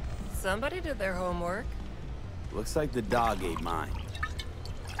 Somebody did their homework. Looks like the dog ate mine.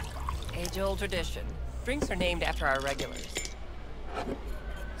 Age-old tradition. Drinks are named after our regulars.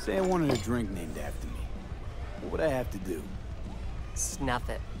 Say I wanted a drink named after me. What would I have to do? Snuff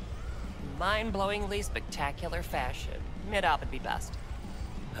it. Mind-blowingly spectacular fashion. Mid-op would be best.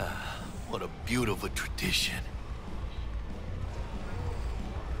 What a beautiful tradition.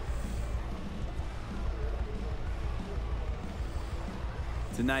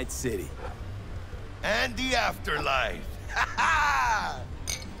 Tonight's City. And the afterlife. Ha ha!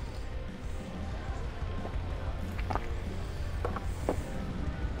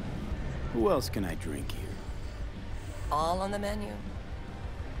 Who else can I drink here? All on the menu.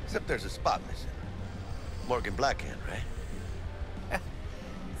 Except there's a spot missing. Morgan Blackhand, right?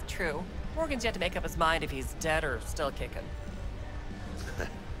 It's true. Morgan's yet to make up his mind if he's dead or still kicking.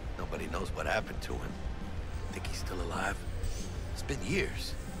 Nobody knows what happened to him. Think he's still alive? It's been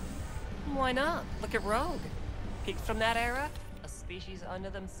years. Why not? Look at Rogue. Peaked from that era, a species unto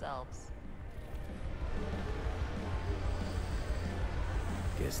themselves.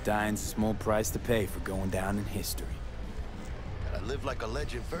 Guess dying's a small price to pay for going down in history. Gotta live like a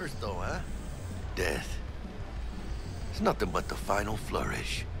legend first, though, huh? Death. It's nothing but the final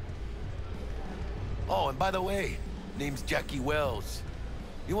flourish. Oh, and by the way, name's Jackie Wells.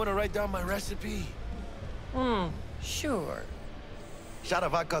 You wanna write down my recipe? Sure. Shot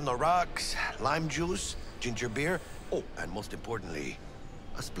of vodka on the rocks, lime juice, ginger beer. Oh, and most importantly,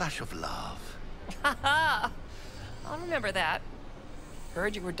 a splash of love. Haha! I'll remember that.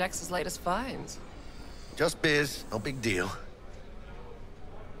 Heard you were Dex's latest finds. Just biz, no big deal.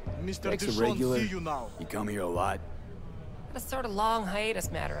 Mr. Dex a regular? See you now. You come here a lot? Had a sort of long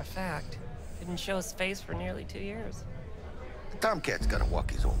hiatus, matter of fact. Didn't show his face for nearly 2 years. The Tomcat's gotta walk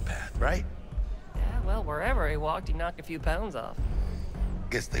his own path, right? Yeah, well, wherever he walked, he knocked a few pounds off.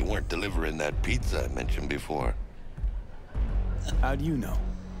 Guess they weren't delivering that pizza I mentioned before. How do you know?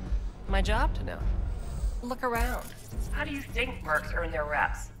 My job to know. Look around. How do you think mercs earn their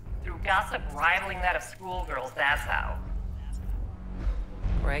reps? Through gossip rivaling that of schoolgirls, that's how.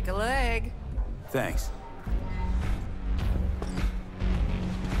 Break a leg. Thanks.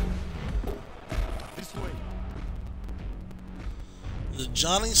 This way. The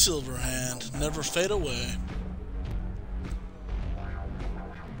Johnny Silverhand never fade away.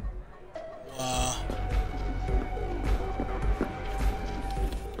 Wow.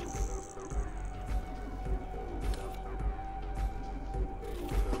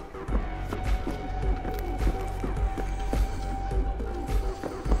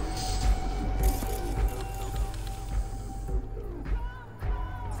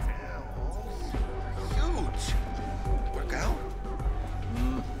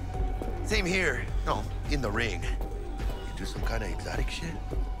 Same here. No, in the ring. You do some kind of exotic shit?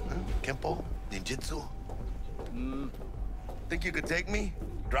 Huh? Kempo? Ninjutsu? Think you could take me?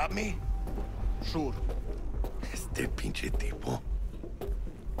 Drop me? Sure. Este pinche tipo.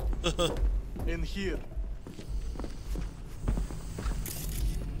 In here.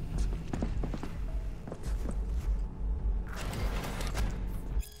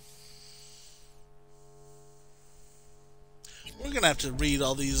 We're gonna have to read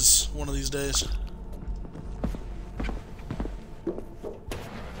all these one of these days.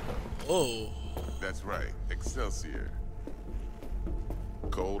 Oh. That's right, Excelsior.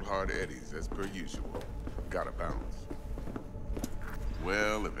 Cold hard eddies as per usual. Gotta bounce.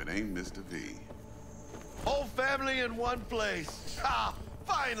 Well, if it ain't Mr. V. Whole family in one place. Ah,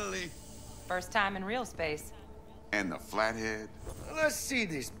 finally. First time in real space. And the flathead? Let's see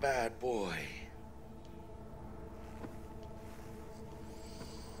this bad boy.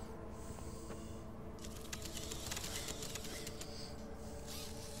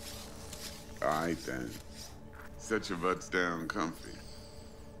 All right, then. Set your butts down comfy.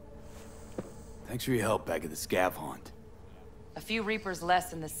 Thanks for your help back at the scav haunt. A few Reapers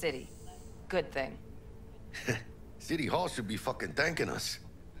less in the city. Good thing. City Hall should be fucking thanking us.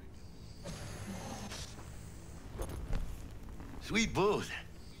 Sweet booth.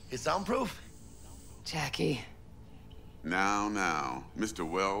 It's soundproof? Jackie. Now, Mr.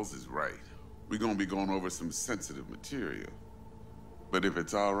 Wells is right. We're gonna be going over some sensitive material. But if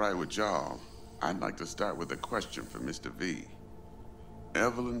it's all right with y'all, I'd like to start with a question for Mr. V.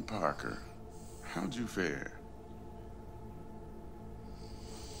 Evelyn Parker, how'd you fare?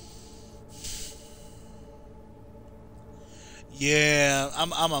 Yeah,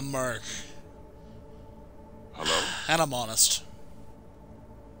 I'm a merc. Hello? And I'm honest.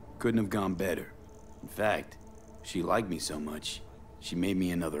 Couldn't have gone better. In fact, she liked me so much, she made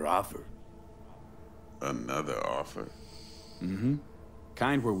me another offer. Another offer? Mm-hmm.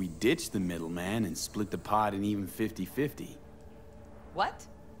 Kind where we ditch the middleman and split the pot in even 50-50. What?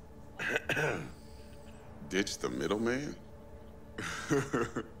 Ditch the middleman?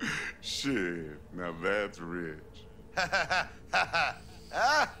 Shit, now that's rich.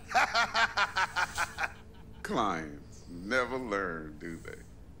 Clients never learn, do they?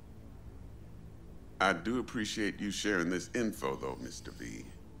 I do appreciate you sharing this info, though, Mr. V.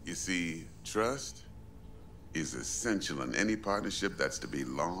 You see, trust is essential in any partnership that's to be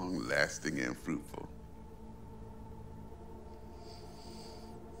long-lasting and fruitful.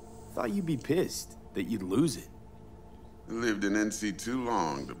 Thought you'd be pissed that you'd lose it. I lived in NC too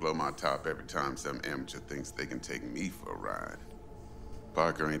long to blow my top every time some amateur thinks they can take me for a ride.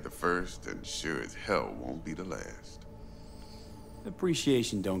 Parker ain't the first, and sure as hell won't be the last.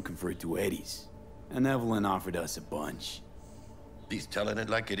 Appreciation don't convert to eddies, and Evelyn offered us a bunch. He's telling it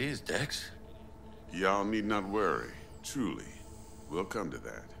like it is, Dex. Y'all need not worry, truly. We'll come to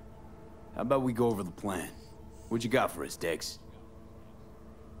that. How about we go over the plan? What you got for us, Dex?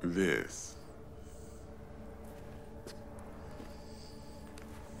 This.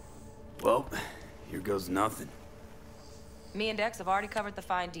 Well, here goes nothing. Me and Dex have already covered the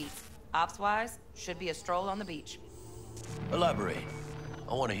fine deets. Ops-wise, should be a stroll on the beach. Elaborate.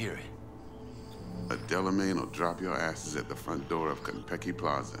 I want to hear it. A Delamain will drop your asses at the front door of Konpeki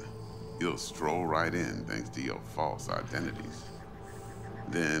Plaza. You'll stroll right in thanks to your false identities.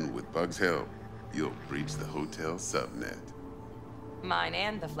 Then, with Bug's help, you'll breach the hotel subnet. Mine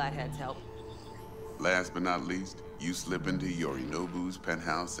and the Flathead's help. Last but not least, you slip into Yorinobu's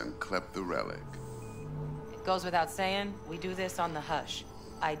penthouse and clep the relic. It goes without saying, we do this on the hush.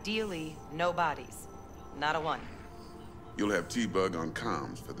 Ideally, no bodies. Not a one. You'll have T-Bug on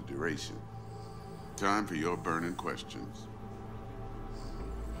comms for the duration. Time for your burning questions.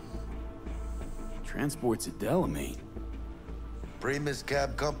 Transport's a Delamain. Primus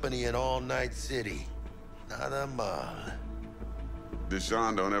Cab Company in All Night City. Nada mal.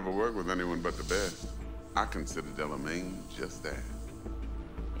 Deshaun don't ever work with anyone but the best. I consider Delamain just that.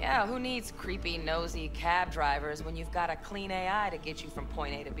 Yeah, who needs creepy, nosy cab drivers when you've got a clean AI to get you from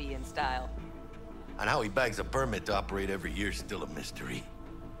point A to B in style? And how he bags a permit to operate every year is still a mystery.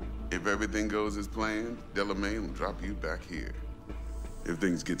 If everything goes as planned, Delamain will drop you back here. If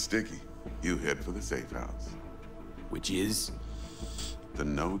things get sticky, you head for the safe house. Which is? The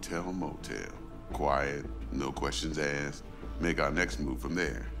no-tell motel. Quiet, no questions asked. Make our next move from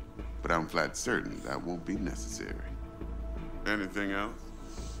there. But I'm flat certain that won't be necessary. Anything else?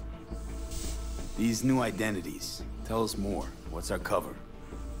 These new identities. Tell us more. What's our cover?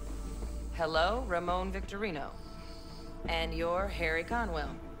 Hello, Ramon Victorino. And you're Harry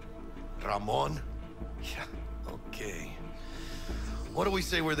Conwell. Ramon? Yeah, okay. What do we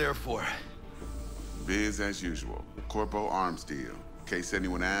say we're there for? Biz as usual. Corpo arms deal. In case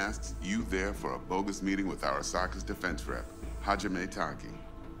anyone asks, you there for a bogus meeting with Arasaka's defense rep, Hajime Taki.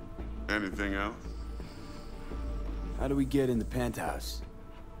 Anything else? How do we get in the penthouse?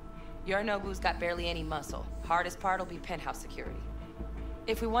 Yorinobu's got barely any muscle. Hardest part will be penthouse security.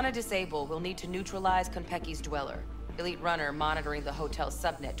 If we want to disable, we'll need to neutralize Konpeki's dweller. Elite runner monitoring the hotel's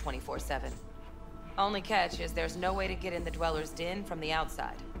subnet 24/7. Only catch is there's no way to get in the dweller's den from the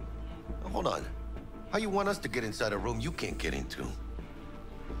outside. Hold on. How you want us to get inside a room you can't get into?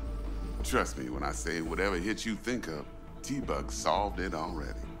 Trust me when I say whatever hit you think of, T-Bug solved it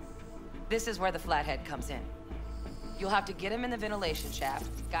already. This is where the Flathead comes in. You'll have to get him in the ventilation shaft,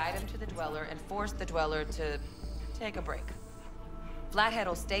 guide him to the dweller, and force the dweller to take a break. Flathead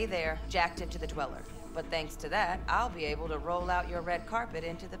will stay there, jacked into the dweller. But thanks to that, I'll be able to roll out your red carpet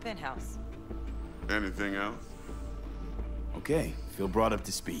into the penthouse. Anything else? Okay, feel brought up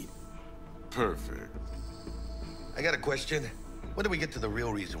to speed. Perfect. I got a question. When do we get to the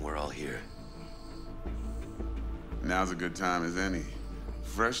real reason we're all here? Now's a good time as any.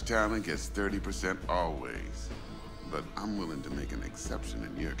 Fresh talent gets 30% always. But I'm willing to make an exception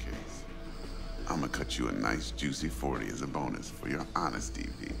in your case. I'm gonna cut you a nice juicy 40 as a bonus for your honesty,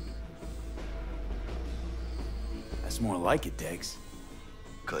 V. That's more like it, Dex.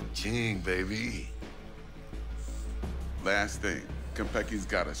 Ka-ching, baby. Last thing, Konpeki's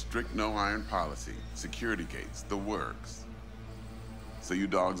got a strict no-iron policy, security gates, the works. So you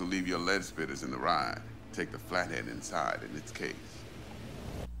dogs will leave your lead spitters in the ride, take the Flathead inside in its case.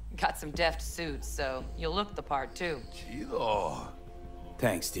 Got some deft suits, so you'll look the part too. Chido.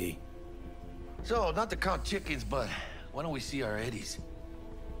 Thanks, T. So, not to count chickens, but why don't we see our Eddies?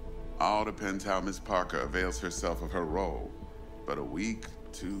 All depends how Miss Parker avails herself of her role. But a week,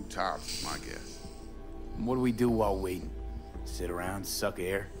 2 tops, my guess. What do we do while waiting? Sit around, suck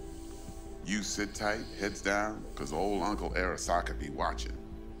air? You sit tight, heads down, cause old Uncle Arasaka be watching.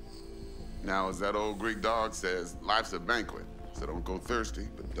 Now, as that old Greek dog says, life's a banquet, so don't go thirsty,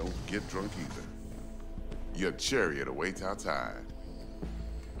 but don't get drunk either. Your chariot awaits outside.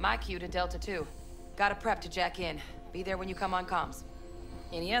 My cue to Delta 2. Gotta prep to jack in. Be there when you come on comms.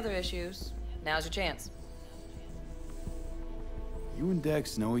 Any other issues, now's your chance. You and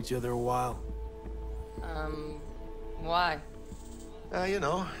Dex know each other a while? Why? You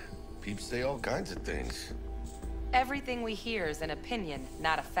know, peeps say all kinds of things. Everything we hear is an opinion,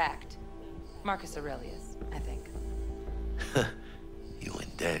 not a fact. Marcus Aurelius, I think. You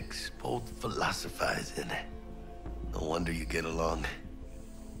and Dex, both philosophizing. No wonder you get along.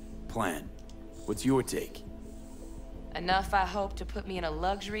 Plan. What's your take? Enough, I hope, to put me in a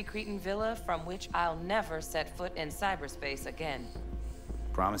luxury Cretan villa from which I'll never set foot in cyberspace again.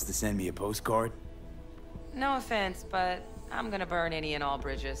 Promise to send me a postcard? No offense, but I'm gonna burn any and all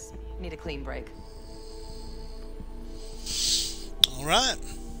bridges. Need a clean break. All right.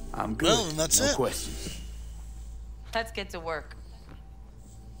 I'm good. Well, then that's no it. questions. Let's get to work.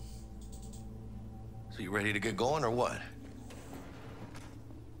 So you ready to get going or what?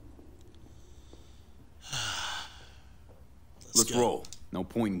 Let's roll. No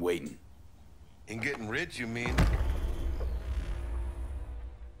point in waiting. In getting rich, you mean?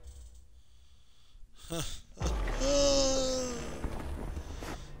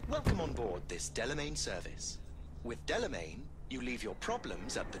 Welcome on board this Delamain service. With Delamain, you leave your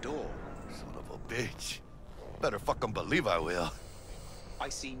problems at the door. Son of a bitch. Better fucking believe I will. I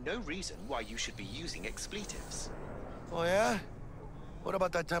see no reason why you should be using expletives. Oh, yeah? What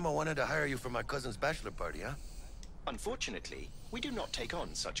about that time I wanted to hire you for my cousin's bachelor party, huh? Unfortunately, we do not take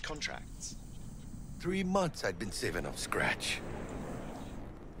on such contracts. 3 months I'd been saving up scratch.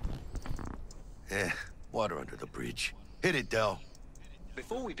 Water under the bridge. Hit it, Del.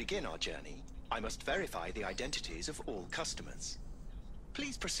 Before we begin our journey, I must verify the identities of all customers.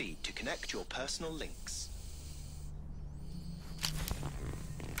 Please proceed to connect your personal links.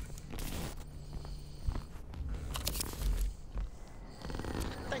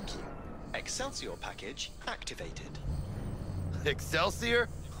 Thank you. Excelsior package activated. Excelsior?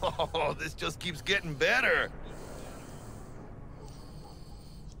 Oh, this just keeps getting better.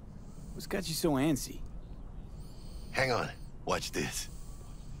 What's got you so antsy? Hang on. Watch this.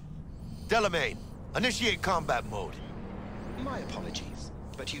 Delamain, initiate combat mode. My apologies,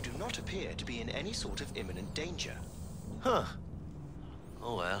 but you do not appear to be in any sort of imminent danger. Huh.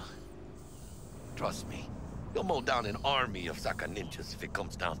 Oh well. Trust me. You'll mow down an army of Saka ninjas if it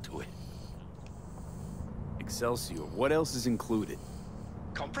comes down to it. Excelsior, what else is included?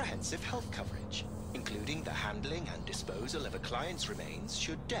 Comprehensive health coverage, including the handling and disposal of a client's remains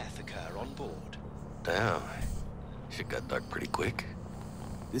should death occur on board. Damn. Shit got dark pretty quick.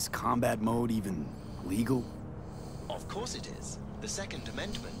 This combat mode even legal? Of course it is. The Second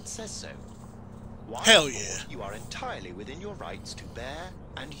Amendment says so. While Hell on yeah. board, you are entirely within your rights to bear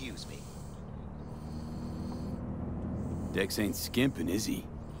and use me. Dex ain't skimping, is he?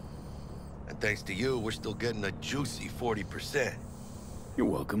 And thanks to you, we're still getting a juicy 40%. You're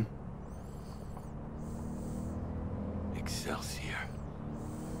welcome. Excelsior.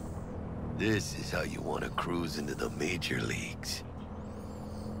 This is how you want to cruise into the major leagues.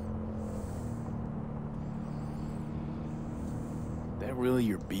 That really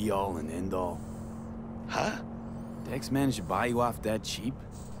your be-all and end-all? Huh? Dex managed to buy you off that cheap?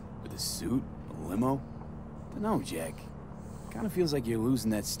 With a suit? A limo? Dunno, Jack. Kinda feels like you're losing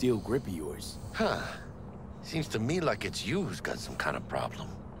that steel grip of yours. Huh. Seems to me like it's you who's got some kind of problem.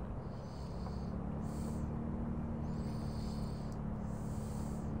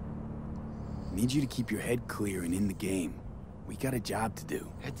 Need you to keep your head clear and in the game. We got a job to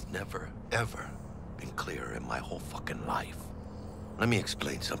do. It's never, ever been clearer in my whole fucking life. Let me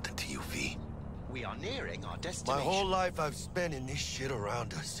explain something to you, V. We are nearing our destination. My whole life I've spent in this shit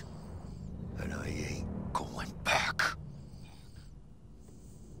around us. And I ain't going back.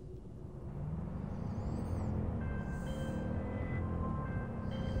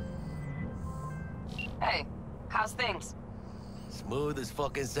 Hey, how's things? Smooth as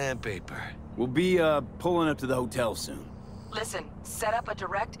fucking sandpaper. We'll be, pulling up to the hotel soon. Listen, set up a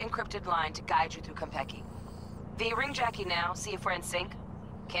direct encrypted line to guide you through Konpeki. V, ring Jackie now, see if we're in sync.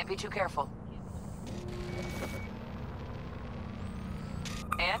 Can't be too careful.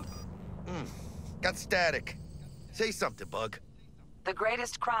 And? Got static. Say something, Bug. The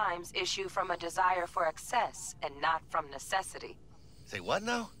greatest crimes issue from a desire for excess and not from necessity. Say what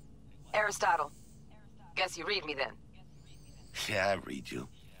now? Aristotle. Guess you read me then. Yeah, I read you.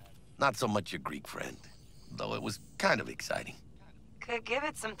 Not so much your Greek friend. Though it was kind of exciting. Could give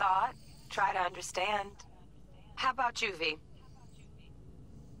it some thought. Try to understand. How about you, V?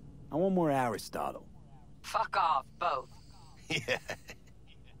 I want more Aristotle. Fuck off, both. Yeah.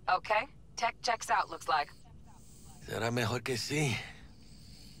 Okay, tech checks out, looks like. Será mejor que sí.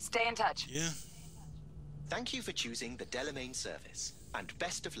 Stay in touch. Yeah. Thank you for choosing the Delamain service, and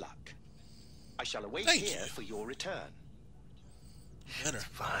best of luck. I shall await Thank here you. for your return. Better. It's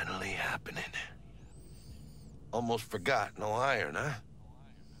finally happening. Almost forgot, no iron, huh?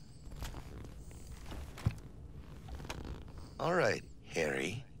 All right,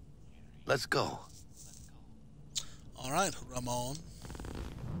 Harry. Let's go. All right, Ramon.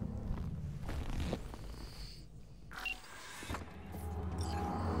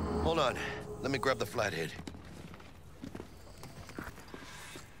 Hold on. Let me grab the flathead.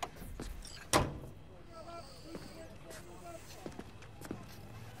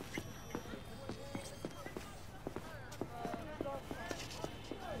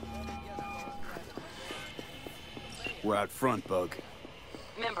 We're out front, Bug.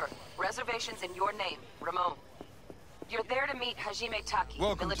 Member, reservations in your name, Ramon. You're there to meet Hajime Taki,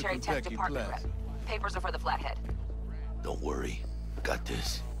 Welcome military to tech Kentucky department Plaza. rep. Papers are for the Flathead. Don't worry. Got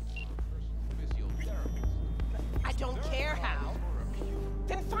this. I don't care how.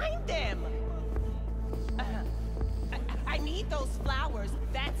 Then find them! I need those flowers,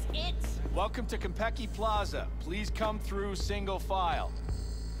 that's it! Welcome to Kentucky Plaza. Please come through single file.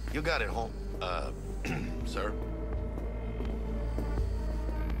 You got it, home. Sir?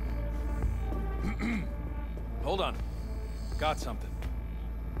 Hold on. Got something.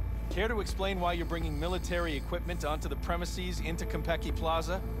 Care to explain why you're bringing military equipment onto the premises into Kentucky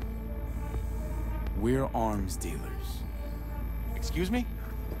Plaza? We're arms dealers. Excuse me?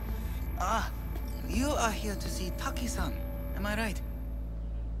 Ah, you are here to see Taki-san, am I right?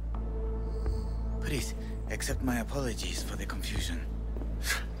 Please, accept my apologies for the confusion.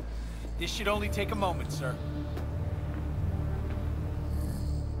 This should only take a moment, sir.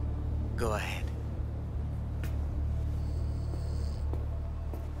 Go ahead.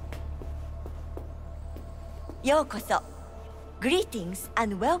 Yokoso. Greetings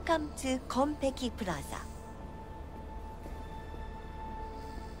and welcome to Konpeki Plaza.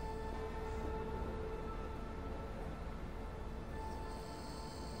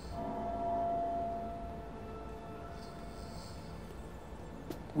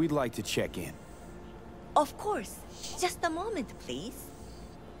 We'd like to check in. Of course. Just a moment, please.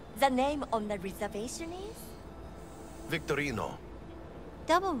 The name on the reservation is? Victorino.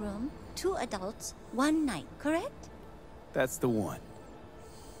 Double room, 2 adults, 1 night, correct? That's the one.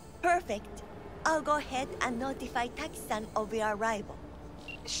 Perfect. I'll go ahead and notify Taki-san of your arrival.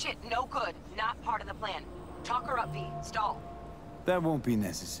 Shit, no good. Not part of the plan. Talk her up, V. Stall. That won't be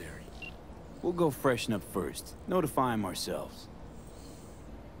necessary. We'll go freshen up first. Notify him ourselves.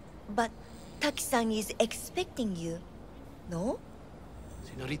 But Taki-san is expecting you, no?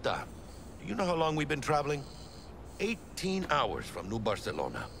 Senorita, do you know how long we've been traveling? 18 hours from New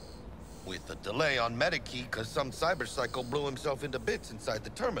Barcelona. With a delay on Medikey because some cyberpsycho blew himself into bits inside the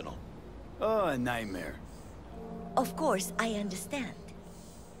terminal. Oh, a nightmare. Of course, I understand.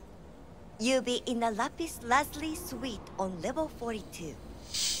 You'll be in the Lapis Lazuli suite on level 42.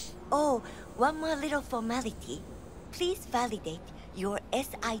 Oh, one more little formality. Please validate your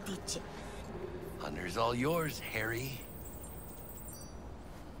SID chip. Honor's all yours, Harry.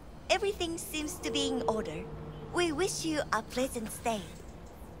 Everything seems to be in order. We wish you a pleasant stay.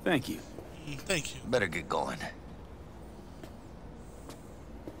 Thank you. Thank you. Better get going.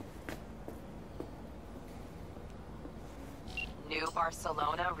 New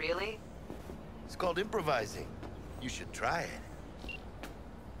Barcelona, really? It's called improvising. You should try it.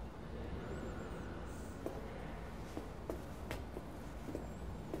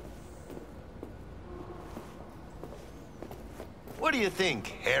 What do you think,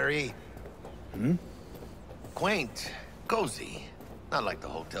 Harry? Hmm? Quaint, cozy. Not like the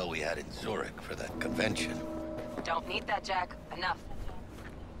hotel we had in Zurich for that convention. Don't need that, Jack. Enough.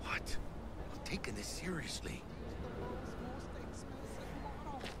 What? I'm taking this seriously.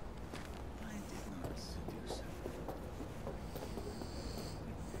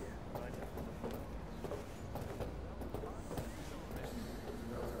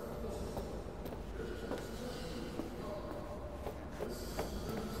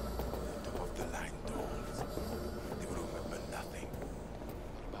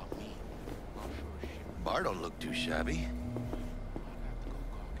 Bar don't look too shabby.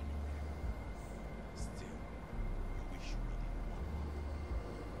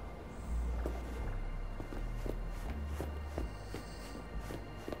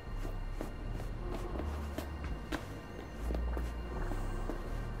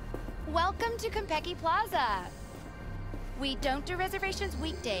 Welcome to Konpeki Plaza. We don't do reservations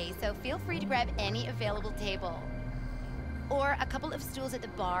weekdays, so feel free to grab any available table. Or a couple of stools at the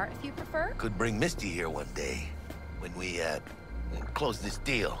bar if you prefer. Could bring Misty here one day when we, close this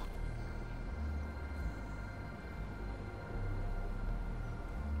deal.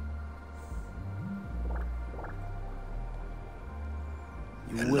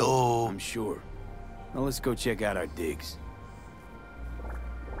 You Hello? will, I'm sure. Now let's go check out our digs.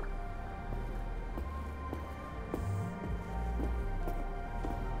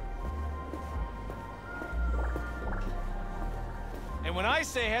 And when I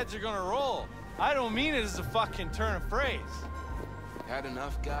say heads are gonna roll, I don't mean it as a fucking turn of phrase. Had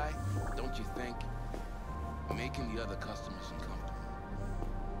enough, guy? Don't you think? Making the other customers uncomfortable.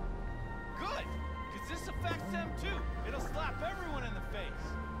 Good, because this affects them too. It'll slap everyone in the face.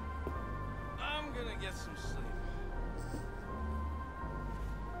 I'm gonna get some sleep.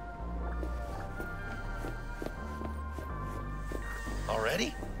 All right.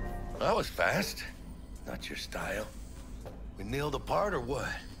 Already? That was fast. Not your style. We nailed apart or what?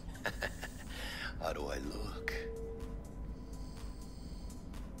 How do I look?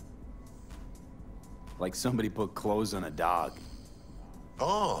 Like somebody put clothes on a dog.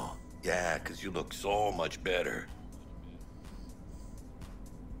 Oh, yeah, 'cause you look so much better.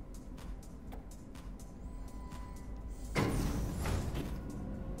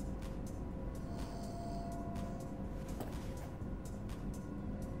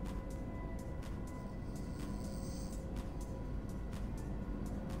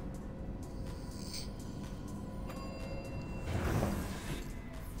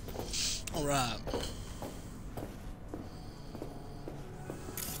 All right.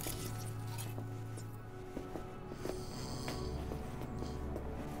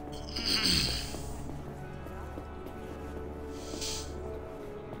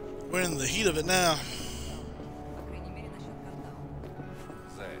 We're in the heat of it now.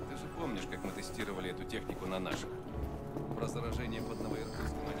 Зай, ты же помнишь, как мы тестировали эту технику на наших? Про заражение подного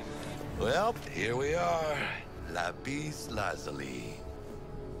иркутским они... Well, here we are. Lapis lazuli.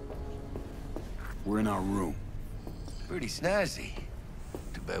 We're in our room. Pretty snazzy.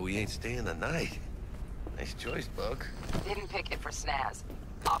 Too bad we ain't staying the night. Nice choice, Buck. Didn't pick it for snaz.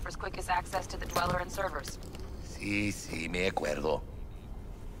 Offers quickest access to the Dweller and servers. Sí, me acuerdo.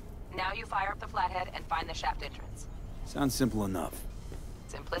 Now you fire up the flathead and find the shaft entrance. Sounds simple enough.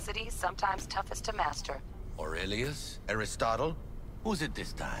 Simplicity, sometimes toughest to master. Aurelius? Aristotle? Who's it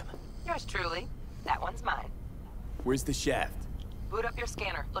this time? Yours truly. That one's mine. Where's the shaft? Boot up your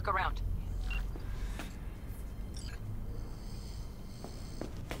scanner. Look around.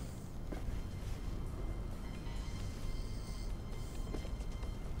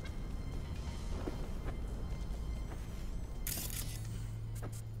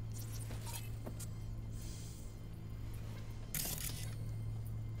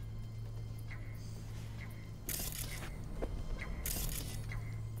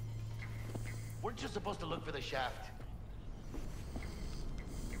 Weren't you supposed to look for the shaft?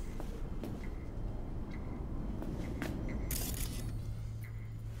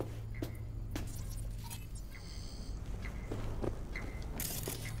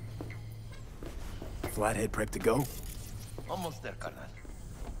 Flathead prep to go? Almost there, carnal.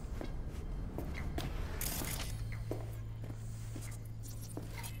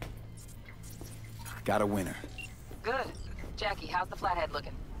 Got a winner. Good. Jackie, how's the flathead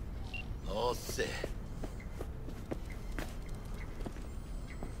looking? All set.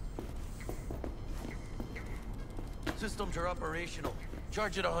 Systems are operational.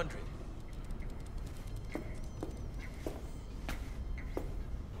 Charge it 100.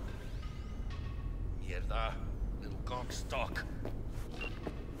 Mierda. Little gonk stock.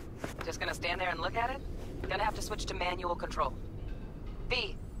 Just gonna stand there and look at it? Gonna have to switch to manual control.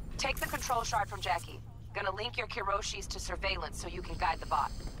 V, take the control shard from Jackie. Gonna link your Kiroshis to surveillance so you can guide the bot.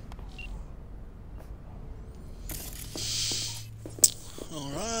 All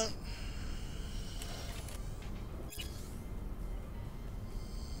right.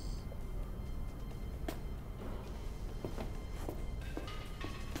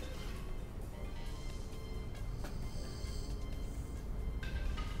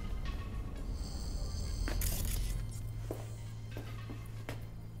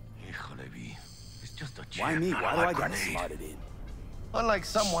 It's just a chip. Why me? Why do I get Grenade. slotted in? Unlike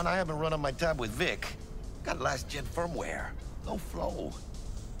someone, I haven't run on my tab with Vic. Got last-gen firmware. No flow.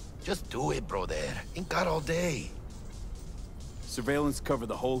 Just do it, brother. Ain't got all day. Surveillance cover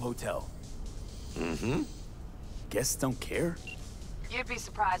the whole hotel. Mm-hmm. Guests don't care? You'd be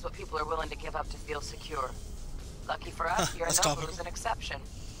surprised what people are willing to give up to feel secure. Lucky for us, your notebook is an exception.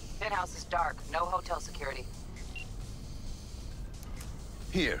 Penthouse is dark, no hotel security.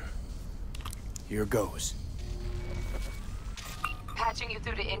 Here. Here goes. Patching you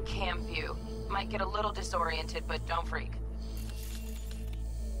through to in-cam view. Might get a little disoriented, but don't freak.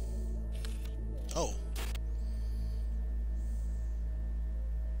 Oh.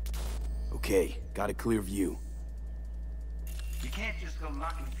 Okay, got a clear view. You can't just go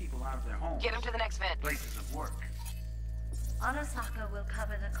knocking people out of their homes. Get them to the next vent. Places of work. Arasaka will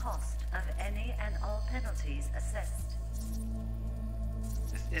cover the cost of any and all penalties assessed.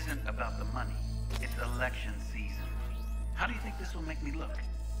 This isn't about the money. It's election season. How do you think this will make me look?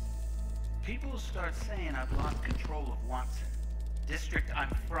 People will start saying I've lost control of Watson. District I'm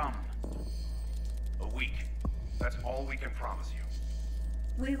from. A week. That's all we can promise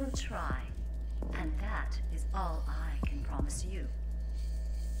you. We will try. And that is all I can promise you.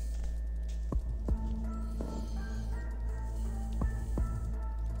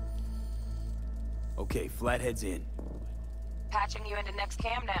 Okay, Flathead's in. Patching you into next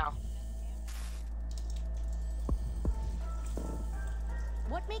cam now.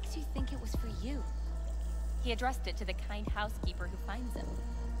 What makes you think it was for you? He addressed it to the kind housekeeper who finds him.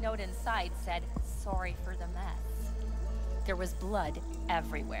 Note inside said, "Sorry for the mess." There was blood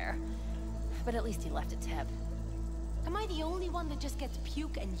everywhere. But at least he left a tip. Am I the only one that just gets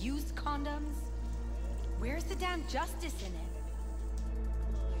puke and used condoms? Where's the damn justice in it?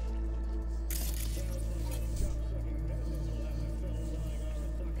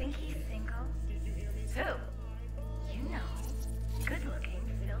 Think he's single? Who? You know. Good looking,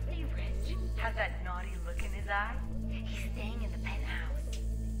 filthy rich. Has that naughty look in his eye. He's staying in the penthouse.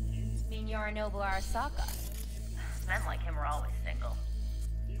 Mean Yorinobu Arasaka? Men like him are always single.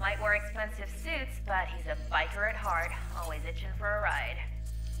 Might wear expensive suits, but he's a biker at heart, always itching for a ride.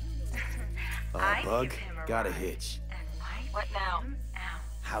 I'd Bug, give him a got a ride hitch. and wipe What now? him out.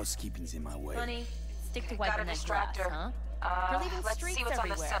 Housekeeping's in my way. Honey, stick to Got wiping a that distractor. glass, huh? We're leaving Let's streaks see what's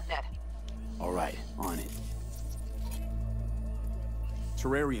everywhere. on the subnet. All right, on it.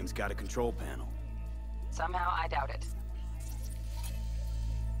 Terrarium's got a control panel. Somehow I doubt it.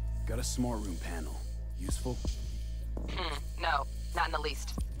 Got a smart room panel. Useful? No, not in the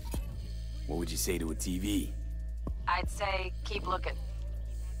least. What would you say to a TV? I'd say keep looking.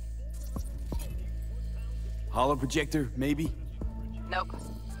 Holo projector, maybe? Nope.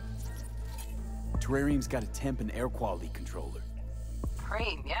 Terrarium's got a temp and air quality controller.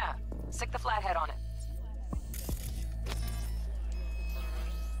 Cream, yeah. Stick the flathead on it.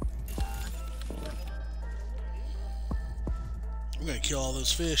 We're gonna kill all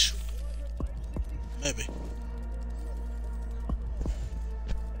those fish. Maybe.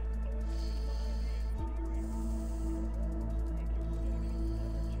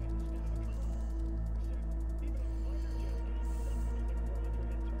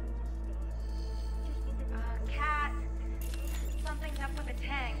 Cat, something's up with the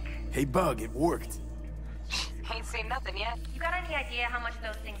tank. Hey, Bug, it worked. Ain't seen nothing yet. You got any idea how much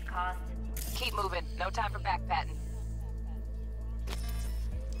those things cost? Keep moving. No time for backpatting.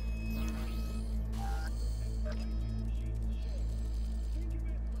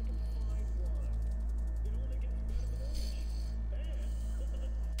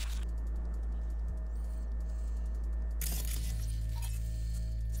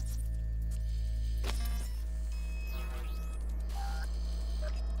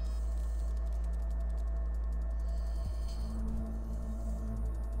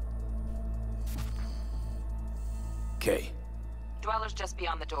 Okay. Dweller's just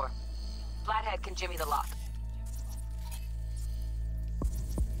beyond the door. Flathead can jimmy the lock.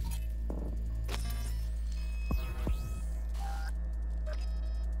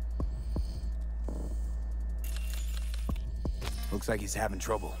 Looks like he's having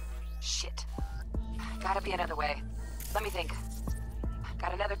trouble. Shit. Gotta be another way. Let me think.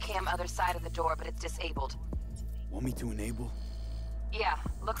 Got another cam other side of the door, but it's disabled. Want me to enable? Yeah,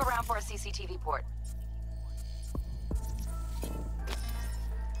 look around for a CCTV port.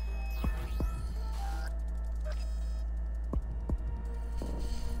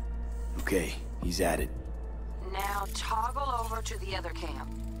 Okay, he's at it. Now toggle over to the other cam.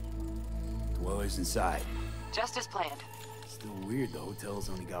 Dweller's inside. Just as planned. Still weird the hotel's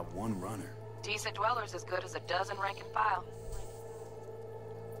only got one runner. Decent Dweller's as good as a dozen rank and file.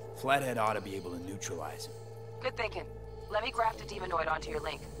 Flathead ought to be able to neutralize him. Good thinking. Let me graft a demonoid onto your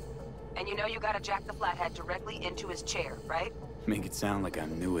link. And you know you gotta jack the Flathead directly into his chair, right? Make it sound like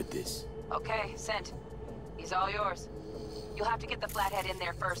I'm new at this. Okay, sent. He's all yours. You'll have to get the Flathead in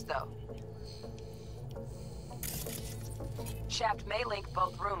there first, though. Shaft may link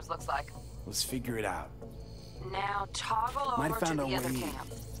both rooms, looks like. Let's figure it out. Now toggle Might over have found to a the other way. cam.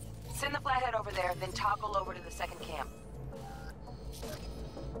 Send the Flathead over there, then toggle over to the second cam.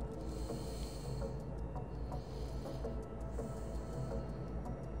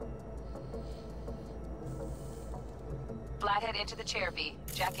 Flathead into the chair, V.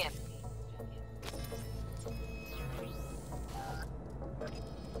 Jack in.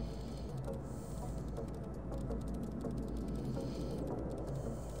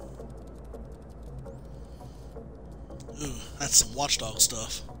 Ooh, that's some watchdog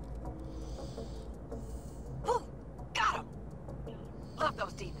stuff. Ooh, got him! Love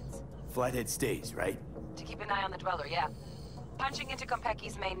those demons. Flathead stays, right? To keep an eye on the Dweller, yeah. Punching into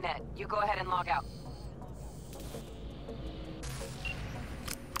Konpeki's main net. You go ahead and log out.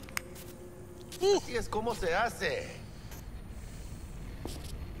 Así es como se hace.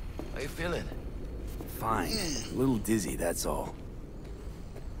 How you feeling? Fine. A little dizzy, that's all.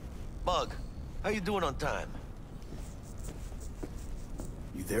 Bug, how you doing on time?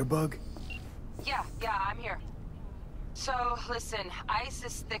 You there, Bug? Yeah, I'm here. So, listen, ice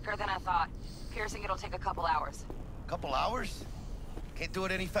is thicker than I thought. Piercing it'll take a couple hours. Couple hours? Can't do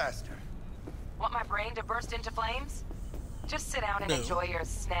it any faster. Want my brain to burst into flames? Just sit down and enjoy your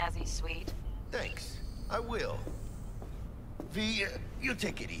snazzy sweet. Thanks. I will. V, you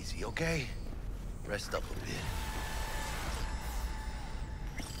take it easy, okay? Rest up a bit.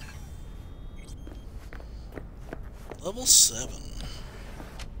 Level 7.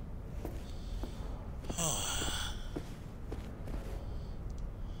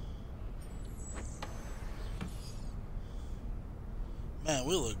 Man,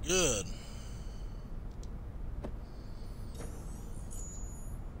 we look good.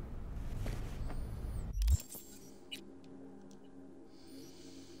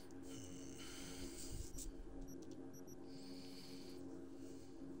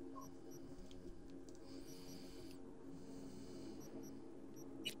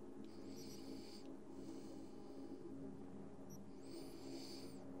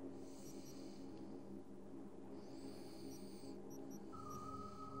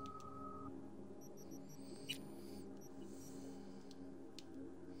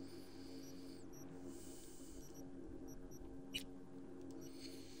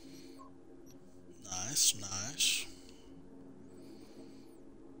 Nice, nice.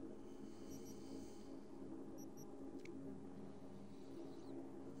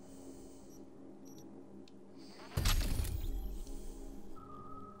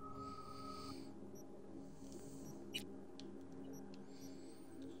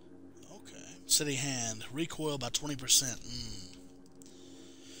 Okay. City hand. Recoil by 20%.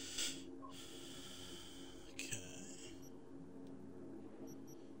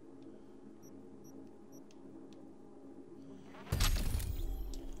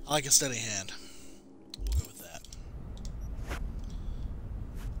 I like a steady hand. We'll go with that.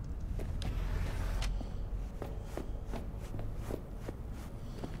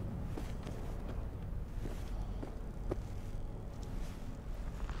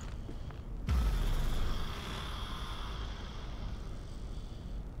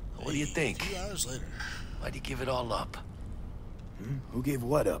 What do you think? 2 hours later. Why'd you give it all up? Who gave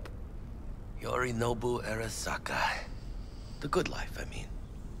what up? Yorinobu Arasaka. The good life, I mean.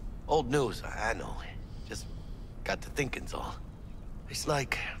 Old news, I know. Just got to thinking's all. It's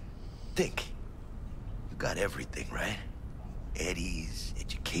like, think. You got everything, right? Eddies,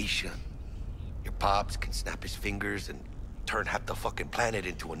 education. Your pops can snap his fingers and turn half the fucking planet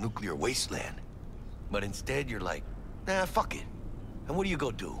into a nuclear wasteland. But instead, you're like, nah, fuck it. And what do you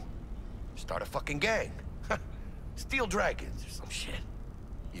go do? Start a fucking gang. Steal dragons or some shit.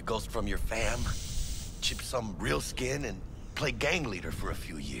 You ghost from your fam, chip some real skin, and play gang leader for a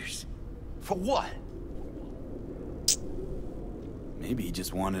few years. For what? Maybe he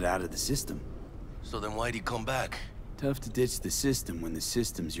just wanted out of the system. So then why'd he come back? Tough to ditch the system when the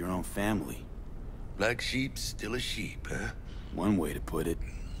system's your own family. Black sheep's still a sheep, huh? One way to put it.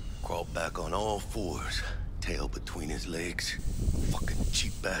 Crawled back on all fours, tail between his legs. Fucking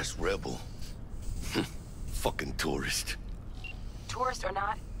cheap-ass rebel. Fucking tourist. Tourist or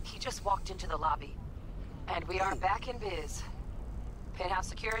not, he just walked into the lobby. And we are back in biz. Penthouse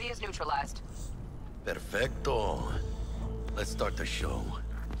security is neutralized. Perfecto. Let's start the show.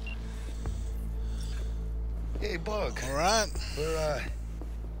 Hey, Bug. All right.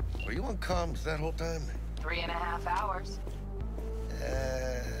 Were you on comms that whole time? 3.5 hours.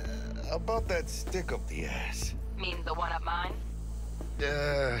 How about that stick up the ass? Mean the one up mine?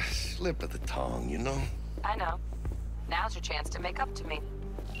 Slip of the tongue, you know? I know. Now's your chance to make up to me.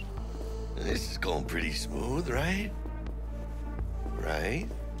 This is going pretty smooth, right? Right?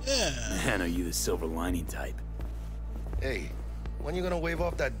 Yeah. Man, are you the silver lining type? Hey, when you gonna wave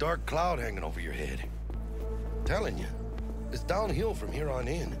off that dark cloud hanging over your head? Telling you, it's downhill from here on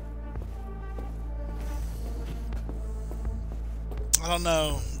in. I don't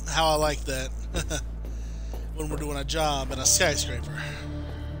know how I like that when we're doing a job in a skyscraper.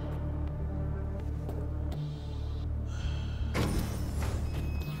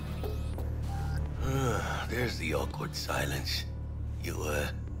 There's the awkward silence. You,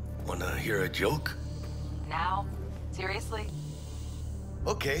 wanna hear a joke? Now? Seriously?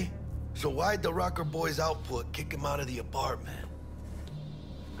 Okay, so why'd the Rocker Boy's output kick him out of the apartment?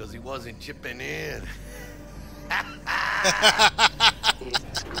 Because he wasn't chipping in.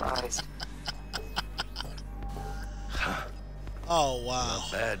 Jesus Christ. Oh, wow.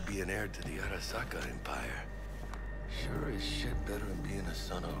 Not bad being heir to the Arasaka Empire. Sure as shit better than being a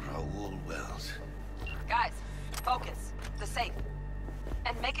son of Raoul Wells. Guys, focus. The safe.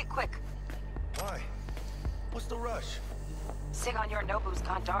 And make it quick. Why? What's the rush? Sing on your Nobu's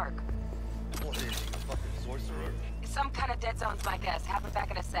gone dark. What is he, a fucking sorcerer? Is Some kind of dead zone's my guess. Have it back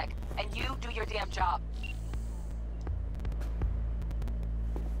in a sec. And you do your damn job.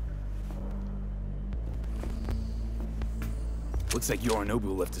 Looks like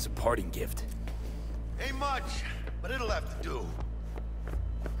Yorinobu left us a parting gift. Ain't much, but it'll have to do.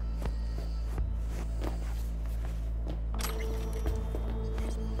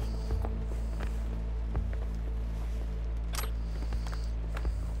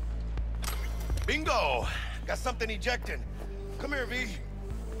 Bingo! Got something ejecting. Come here, V.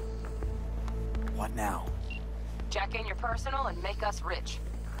 What now? Jack in your personal and make us rich.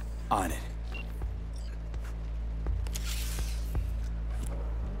 On it.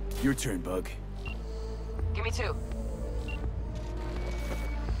 Your turn, Bug. Give me 2.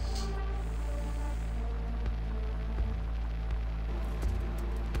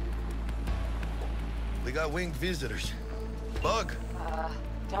 We got winged visitors. Bug.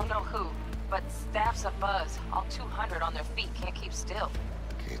 Don't know who, but staff's a buzz. All 200 on their feet, can't keep still.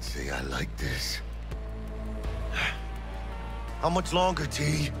 Can't say I like this. How much longer,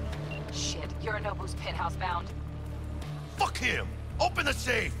 T? Shit, Yorinobu's penthouse bound. Fuck him! Open the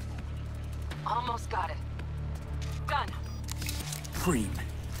safe! Almost got it. Done. Cream.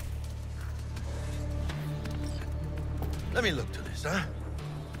 Let me look to this, huh?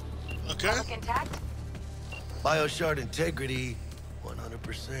 Okay. Look intact? Bioshard integrity,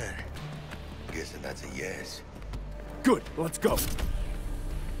 100%. Guessing that's a yes. Good, let's go.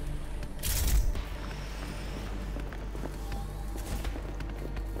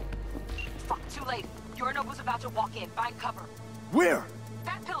 Fuck, too late. Yorinobu's about to walk in. Find cover. Where?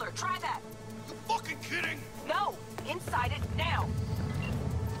 That pillar, try that. You fucking kidding? No! Inside it, now!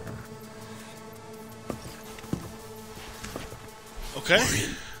 Okay.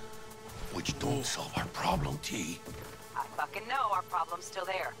 Which don't solve our problem, T. I fucking know our problem's still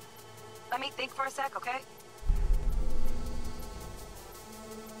there. Let me think for a sec, okay?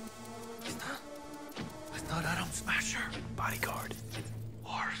 It's not Adam Smasher. Bodyguard.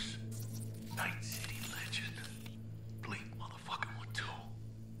 Horse. Night City legend. Blink motherfucking one too.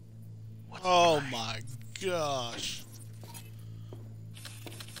 Oh my gosh.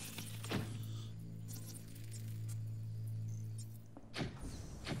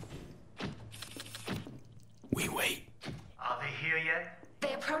 We wait. Are they here yet?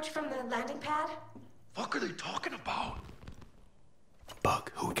 They approach from the landing pad? Fuck are they talking about?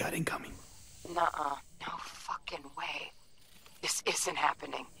 Bug, who we got incoming? Nuh-uh. No fucking way. This isn't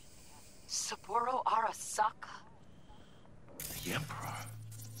happening. Saburo Arasaka? The Emperor.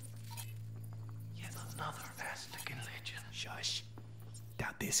 Yet another Aztecan legend. Shush.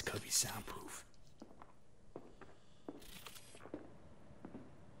 Doubt this could be soundproof.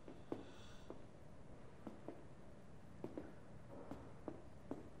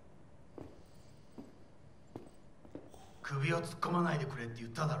首を突っ込まないでくれって言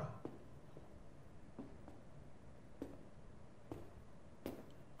っただろ。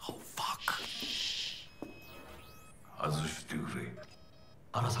Oh fuck. 外してくれ。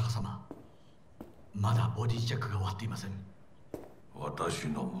荒坂様、まだボディチェックが終わっていません。私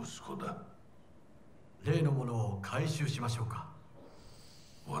の息子だ。例のものを回収しましょうか。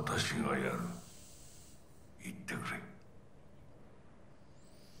私がやる。言ってくれ。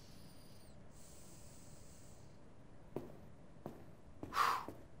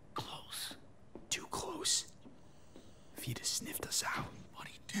Close. Too close. If he'd have sniffed us out. But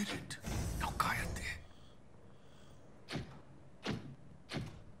he didn't. No, cállate.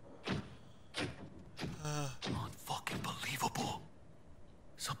 Unfucking believable.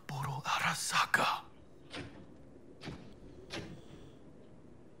 Saburo Arasaka.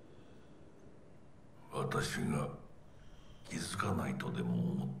「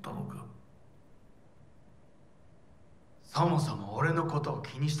そもそも俺のことを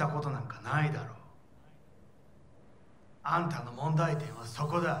気にしたことなんかないだろう。あんたの問題点はそ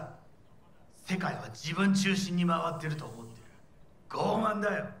こだ。世界は自分中心に回ってると思ってる。傲慢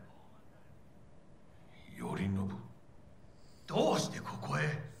だよ。頼信、どうしてここへ？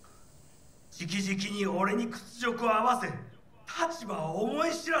直々に俺に屈辱を合わせ、立場を思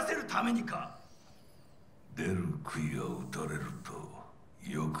い知らせるためにか。出る杭が打たれると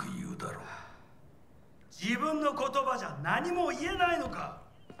よく言うだろう。自分の言葉じゃ何も言えないのか。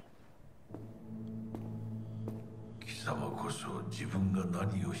貴様こそ自分が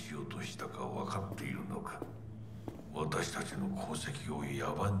何をしようとしたか分かっているのか。私たちの功績を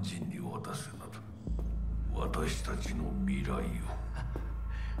野蛮人に渡すなど、私たちの未来を。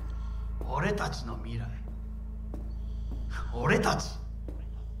俺たちの未来。俺たち。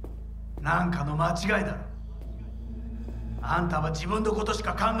なんかの間違いだろ。あんたは自分のことし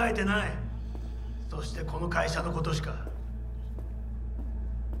か考えてない。そしてこの会社のことしか。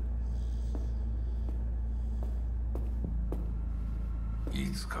い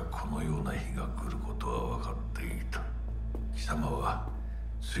つかこのような日が来ることは分かっていた。貴様は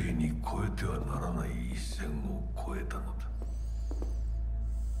ついに越えてはならない一線を越えたのだ。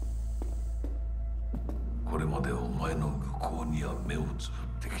これまでお前の愚行には目をつぶ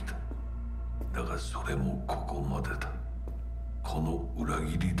ってきた。だがそれもここまでだ。この裏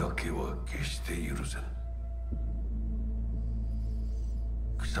切りだけは決して許せん。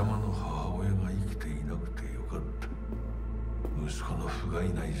貴様の母親が生きていなくてよかった。息子の不甲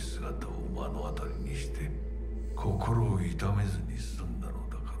斐ない姿を目の当たりにして心を痛めずに済んだの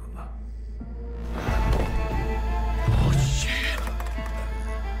だからな。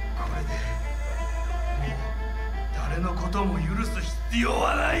これでもう誰のことも許す必要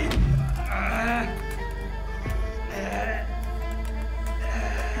はない。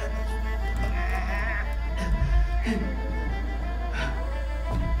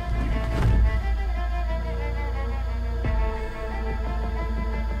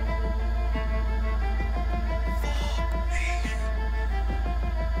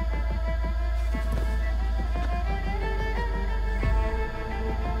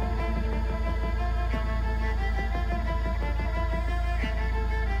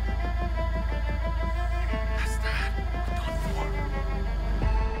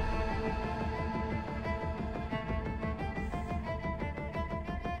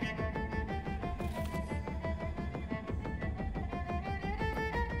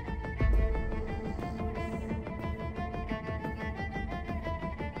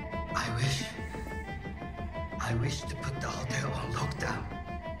I wish to put the hotel on lockdown.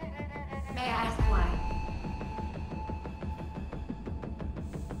 May I ask why?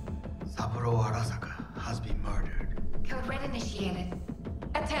 Saburo Arasaka has been murdered. Code Red initiated.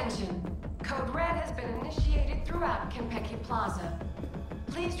 Attention. Code Red has been initiated throughout Kenpeki Plaza.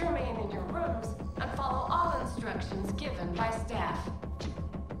 Please remain in your rooms and follow all instructions given by staff.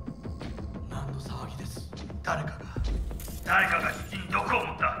 何の騒ぎです。誰かが父に毒を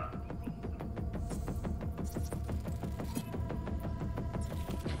持った。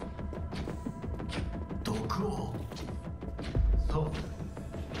毒を。そう。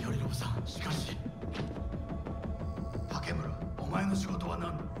頼信さん、しかし。竹村、お前の仕事は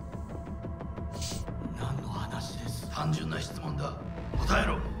何だ。何の話です。単純な質問だ。答え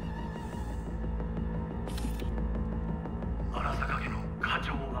ろ。荒坂家の家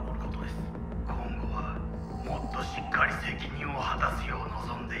長を守ることです。今後はもっとしっかり責任を果たすよう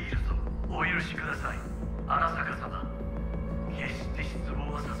望んでいるぞ。お許しください、荒坂様。決して失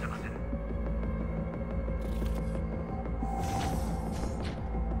望はさせません。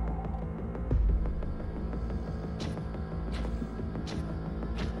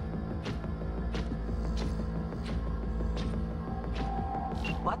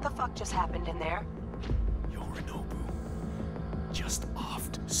What the fuck just happened in there? Yorinobu just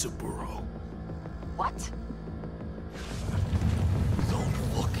offed Saburo. What? Don't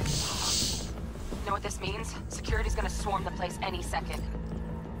look. Know what this means? Security's gonna swarm the place any second.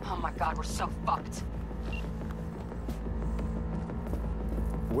 Oh my god, we're so fucked.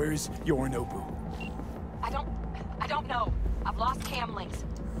 Where's Yorinobu? I don't know. I've lost cam links.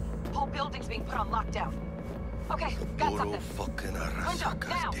 The whole building's being put on lockdown. Okay, got something. Fucking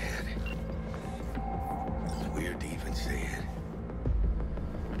Arasaka's dead. It's weird to even say it.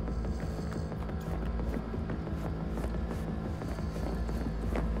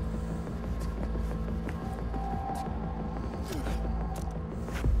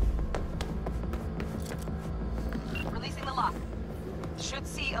 Releasing the lock. Should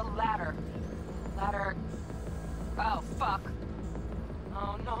see a ladder. Ladder. Oh, fuck.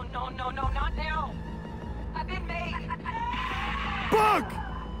 Oh, no, no, no, no, not now! I've been made! Bug!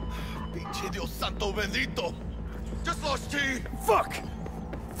 Pinche Dios santo bendito! Just lost T! Fuck!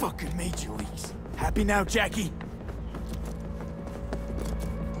 Fucking major leagues. Happy now, Jackie?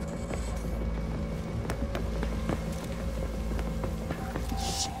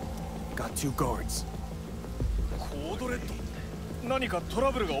 Shit. Got 2 guards. コードレッド。何かト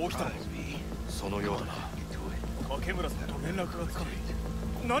ラブルが起きたの？そのようだな。竹村さんと連絡がつかない。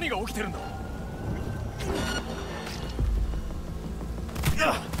何が起きてるんだ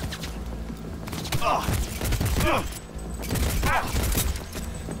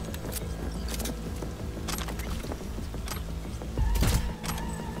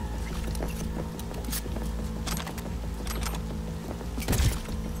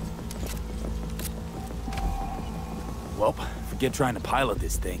？Well, forget trying to pilot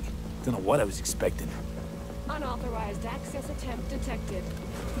this thing. Don't know what I was expecting. Unauthorized access attempt detected.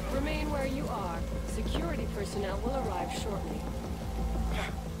 Remain where you are. Security personnel will arrive shortly.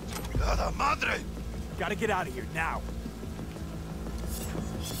 ¡Cada madre! Gotta get out of here now.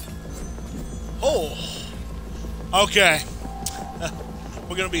 Oh. Okay.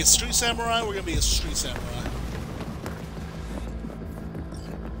 We're gonna be a street samurai. We're gonna be a street samurai.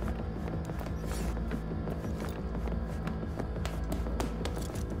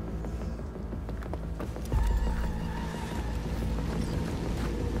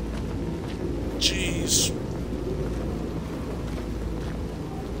 Jeez.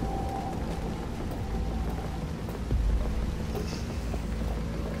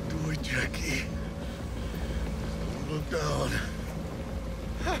 Do it, Jackie. Look down.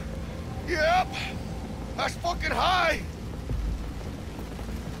 Yep! That's fucking high!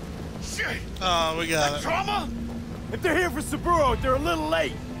 Shit! Oh, we got it. Trauma? If they're here for Saburo, they're a little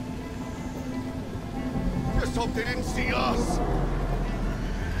late. Just hope they didn't see us.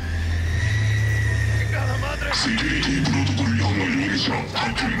 ¡Chingada madre!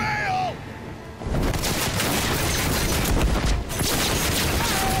 ¡Taco Bell!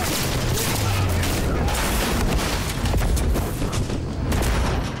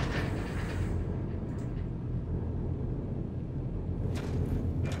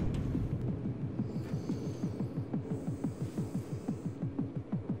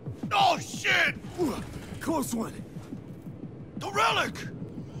 Oh, shit! Close one. The relic!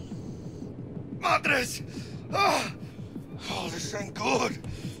 Madres! Ah! Oh, this ain't good.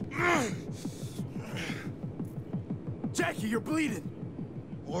 Jackie, you're bleeding.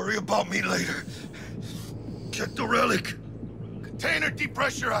 Worry about me later. Check the relic. Container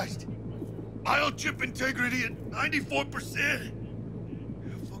depressurized. Biochip integrity at 94%.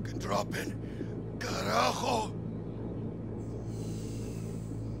 Fucking dropping. Carajo.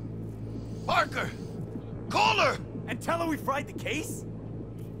 Parker! Call her! And tell her we fried the case?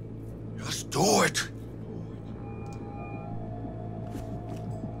 Just do it.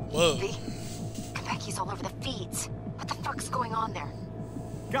 Whoa. Konpeki's all over the feeds. What the fuck's going on there?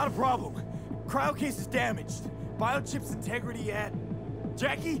 Got a problem. Cryo case is damaged. Biochip's integrity at...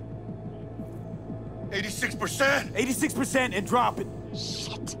 Jackie? 86%! 86% and dropping.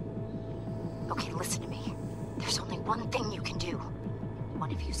 Shit. Okay, listen to me. There's only one thing you can do.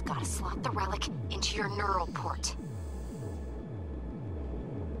 One of you's gotta slot the relic into your neural port.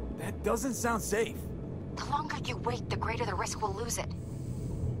 That doesn't sound safe. The longer you wait, the greater the risk we'll lose it.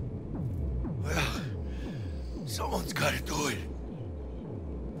 Well, someone's gotta do it.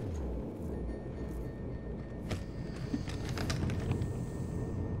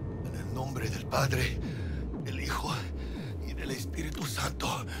 En el nombre del Padre, del Hijo y del Espíritu Santo.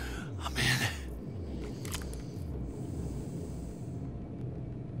 Amén.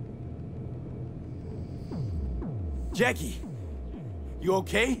 Jackie, you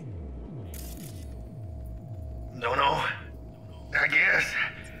okay? No. I guess.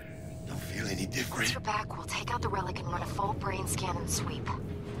 Don't feel any different. Once you're back, we'll take out the relic and run a full brain scan and sweep.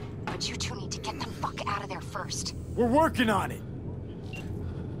 But you two need to get the fuck out of there first. We're working on it.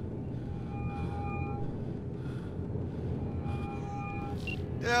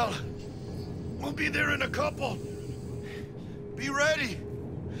 Del, we'll be there in a couple. Be ready.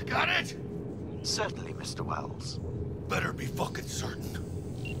 Got it? Certainly, Mr. Wells. Better be fucking certain.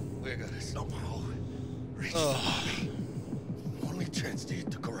 We gotta somehow reach the lobby. Only chance to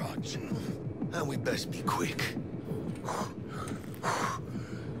hit the garage. And we best be quick.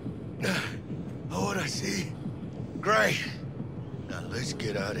 Ahora sí. Great. Now let's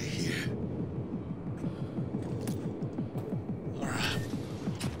get out of here.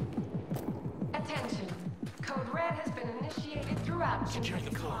 Attention. Code Red has been initiated throughout Security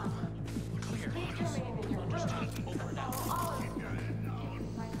Plaza. Clear. Please remain in your rooms. Follow all instructions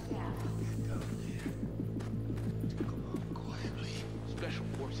by staff. Special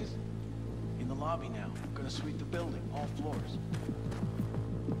forces? In the lobby now. Gonna sweep the building, all floors.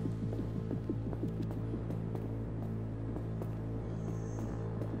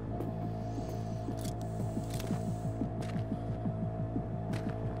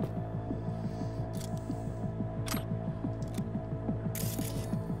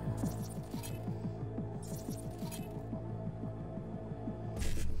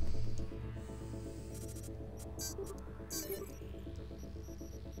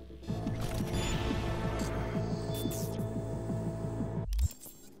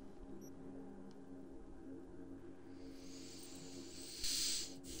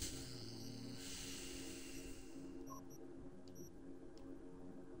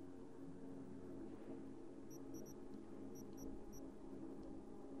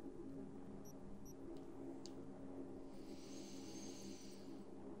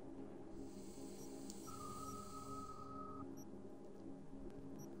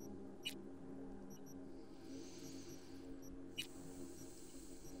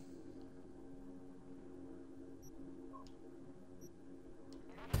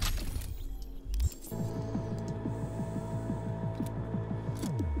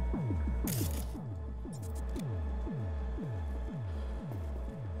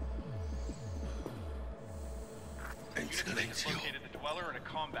 Located the Dweller and a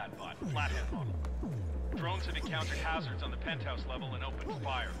combat bot, Flathead model. Drones have encountered hazards on the penthouse level and opened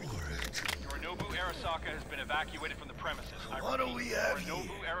fire. Yorinobu Arasaka has been evacuated from the premises. What do we have here?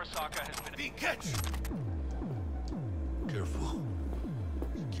 Yorinobu Arasaka has been... Be catch! Careful.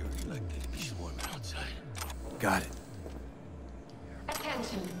 Security likely to be swarming outside. Got it.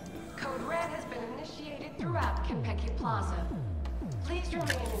 Attention. Code Red has been initiated throughout Kenpeki Plaza. Please remain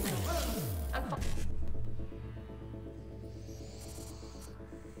in your rooms and...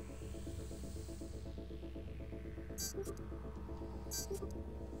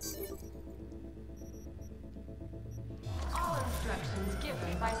 All instructions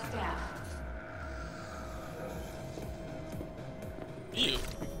given by staff. You.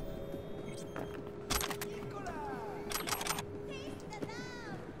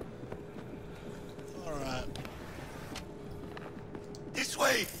 All right. This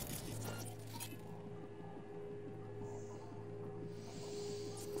way!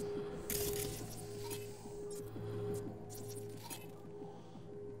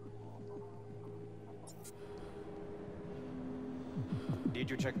 Did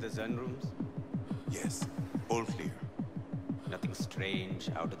you check the Zen rooms? Yes, all clear. Nothing strange,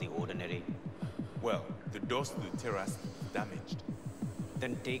 out of the ordinary? Well, the doors to the terrace is damaged.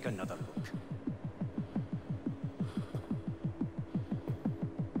 Then take another look.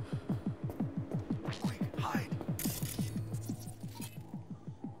 Quick, hide!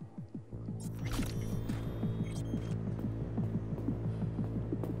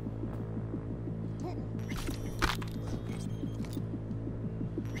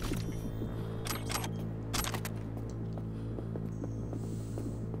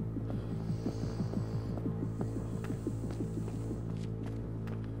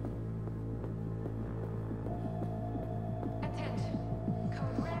 Attention.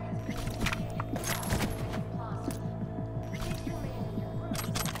 Code Red has been initiated throughout Kenpeki Plaza. Please remain in your rooms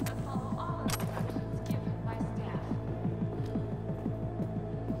and follow all instructions given by staff.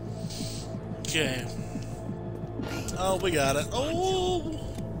 Okay. Oh, we got it. Oh,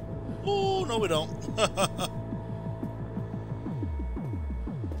 oh no, we don't.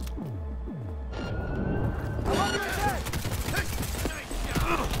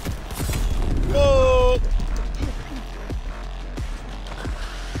 Whoa!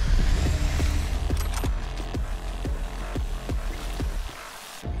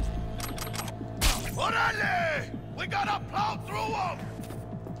 Orale! We gotta plow through them!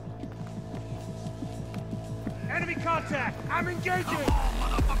 Enemy contact! I'm engaging! Come on,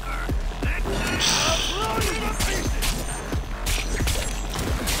 motherfucker! I'll blow you to pieces!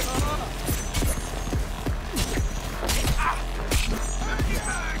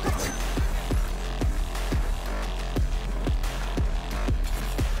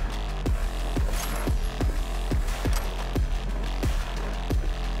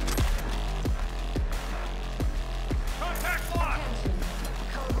 Contact locked!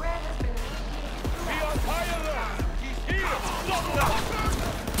 Code Red has been initiated Be on high alert! He's here! Lock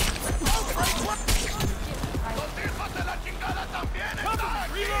 ¡Los hijos de la chingada también están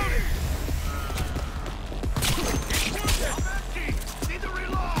aquí! Reloading! I'm empty! Need to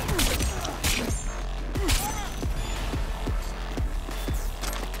reload!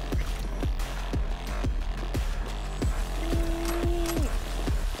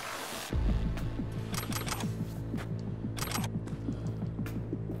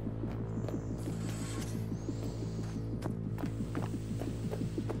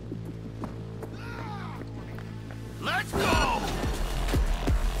 Let's go!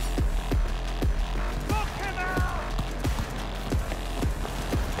 Knock him out!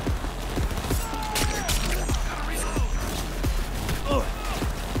 Gotta reload!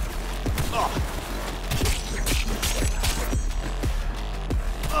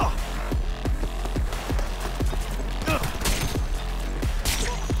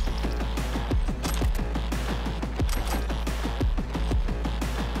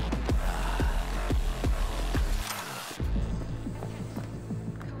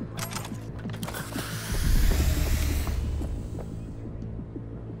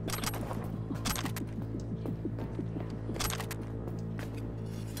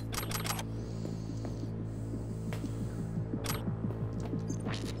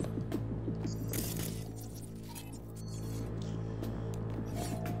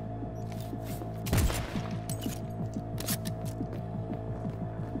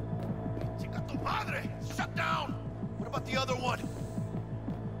 Chica tu madre! Shut down! What about the other one?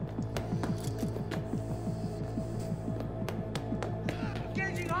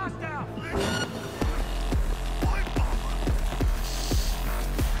 Engaging hostile! Boy bomber!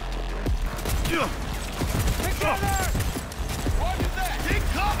 Together!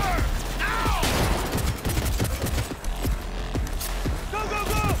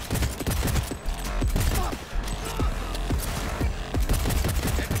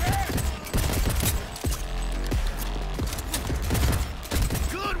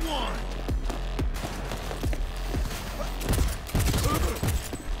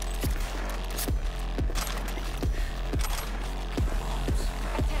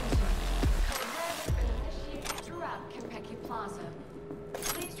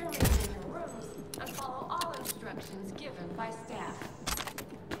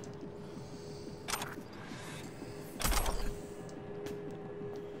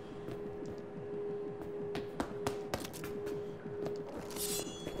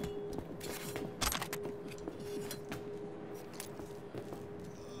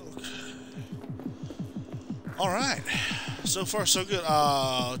 So far, so good.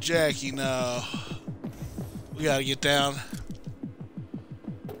 Oh, Jackie, no. We gotta get down.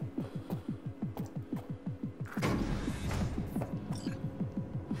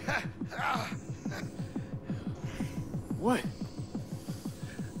 What?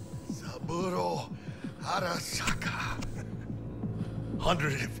 Saburo Arasaka.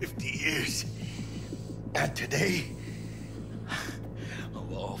 150 years. And today,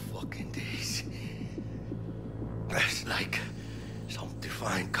 of all fucking days, that's like some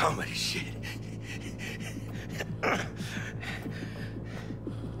divine comedy shit.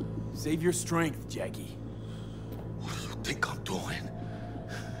 Save your strength, Jackie. What do you think I'm doing?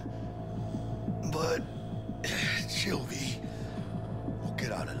 But, chill, V. We'll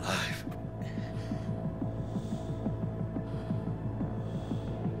get out alive.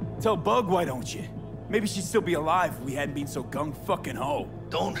 Tell Bug, why don't you? Maybe she'd still be alive if we hadn't been so gung-fucking-ho.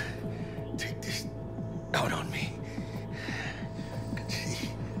 Don't take this out on me. I can see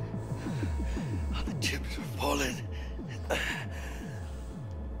how the chips are falling.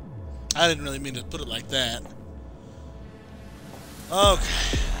 I didn't really mean to put it like that.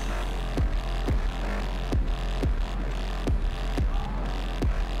 Okay.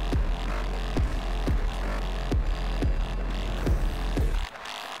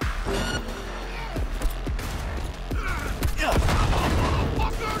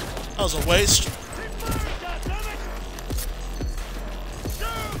 That was a waste.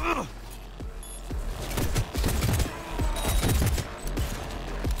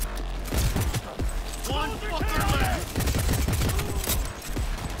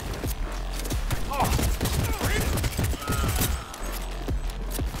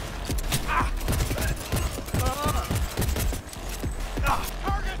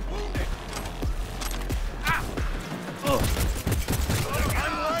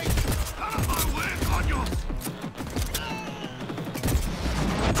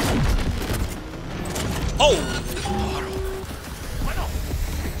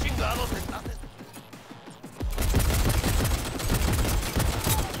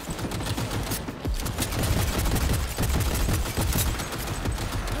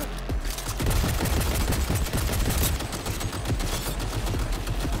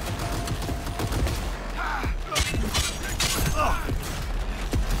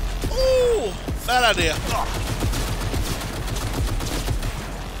 Bad idea.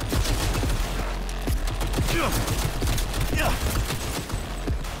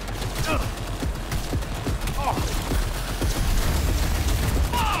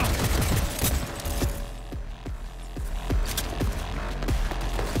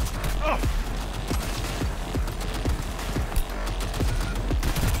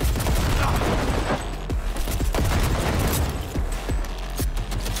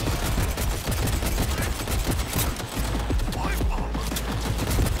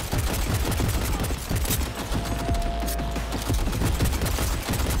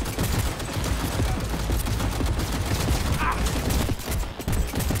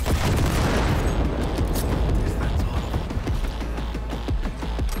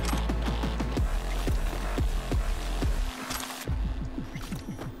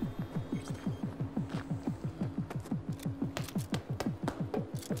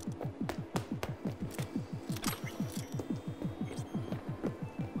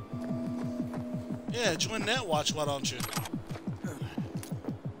 Yeah, join Netwatch, why don't you?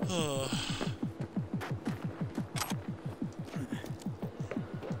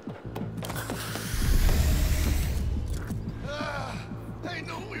 I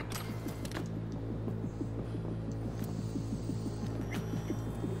know we...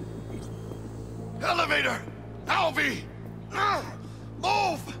 Elevator! Alvy!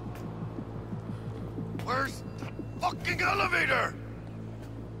 Move! Where's the fucking elevator?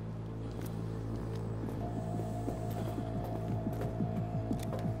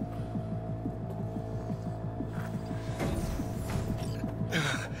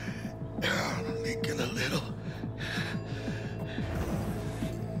 Leaking a little.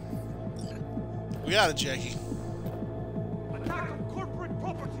 We got it, Jackie. Attack on corporate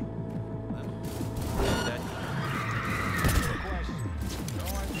property.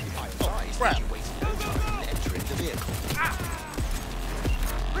 Oh, crap. Entering the vehicle.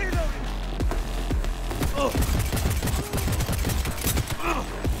 Reloading.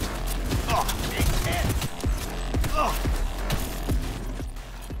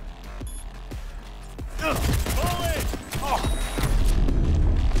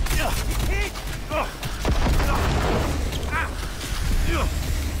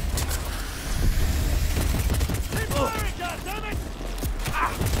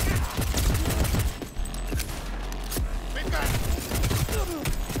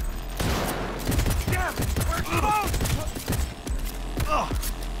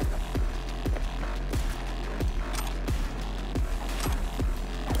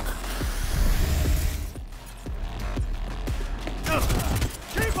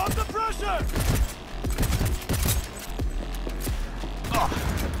 up the pressure!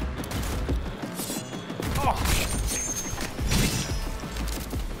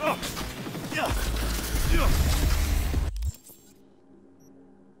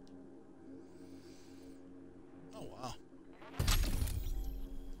 Oh, wow.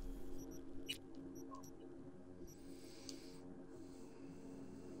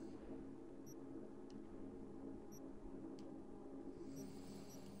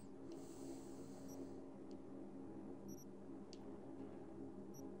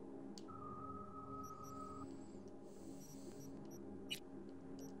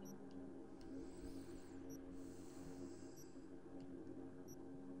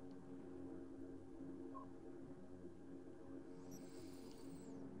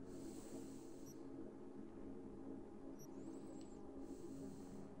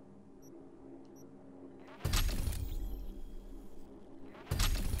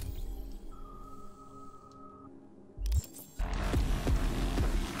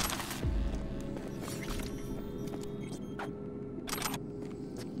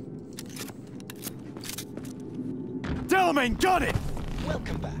 Delamain, got it!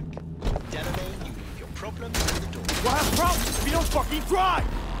 Welcome back. Delamain, you leave your problems at the door. We'll have problems if you don't fucking try!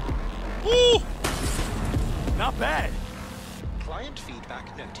 Woo! Not bad. Client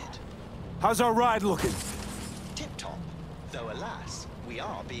feedback noted. How's our ride looking? Tip-top. Though alas, we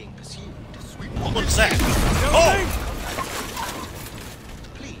are being pursued. What was that? Oh!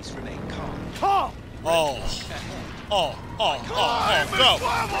 Please remain calm. Calm! Oh. Go!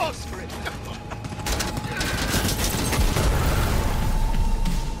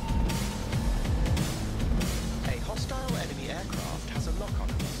 A hostile enemy aircraft has a lock on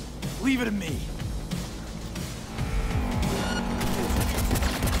us. Leave it to me.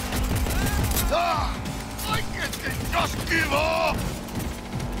 I can't just give up!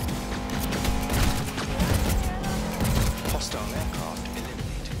 Hostile aircraft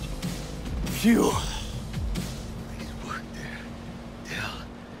eliminated. Phew. Nice work there, Del.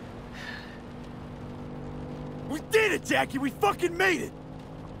 We did it, Jackie! We fucking made it!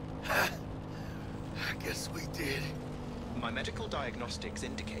 I guess we did. My medical diagnostics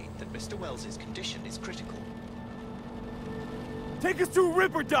indicate that Mr. Wells's condition is critical. Take us to a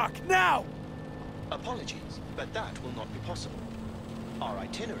Ripper Dock, now! Apologies, but that will not be possible. Our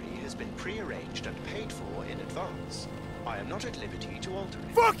itinerary has been pre-arranged and paid for in advance. I am not at liberty to alter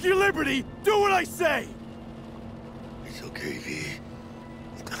it. Fuck your liberty! Do what I say! It's okay, V.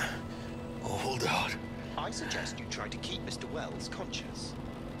 Oh, hold out. I suggest you try to keep Mr. Wells conscious.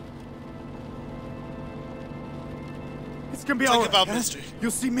 It's gonna be Talk all right, about huh? Misty.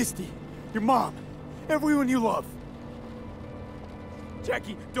 You'll see Misty, your mom, everyone you love.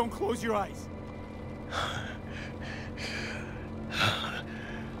 Jackie, don't close your eyes.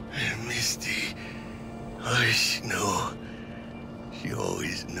 Misty. I know. She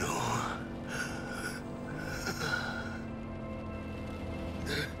always knew.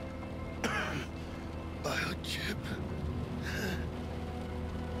 The biochip.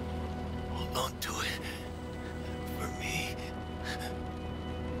 Hold on to it. For me.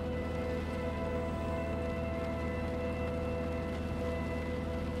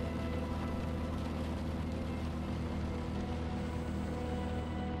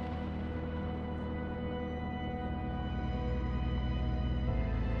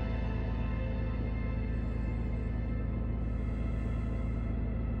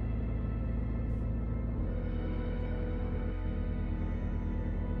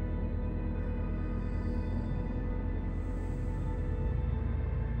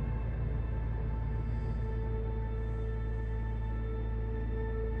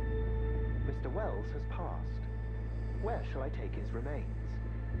 Mr. Wells has passed. Where shall I take his remains?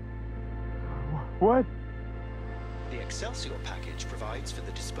 What? The Excelsior package provides for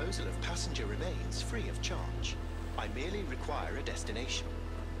the disposal of passenger remains free of charge. I merely require a destination.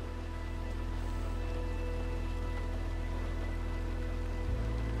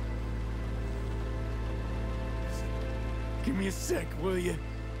 Give me a sec, will you?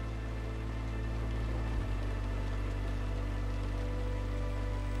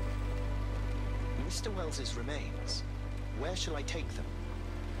 Mr. Wells's remains. Where shall I take them?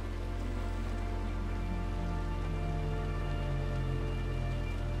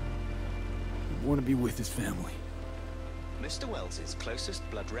 I want to be with his family. Mr. Wells's closest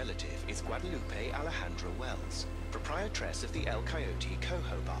blood relative is Guadalupe Alejandra Wells, proprietress of the El Coyote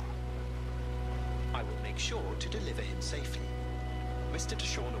Coho Bar. I will make sure to deliver him safely. Mr.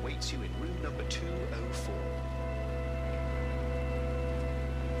 Deshawn awaits you in room number 204.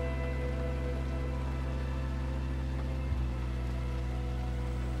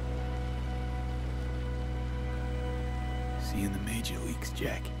 See you in the major leagues,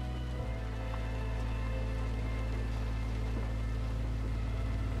 Jack.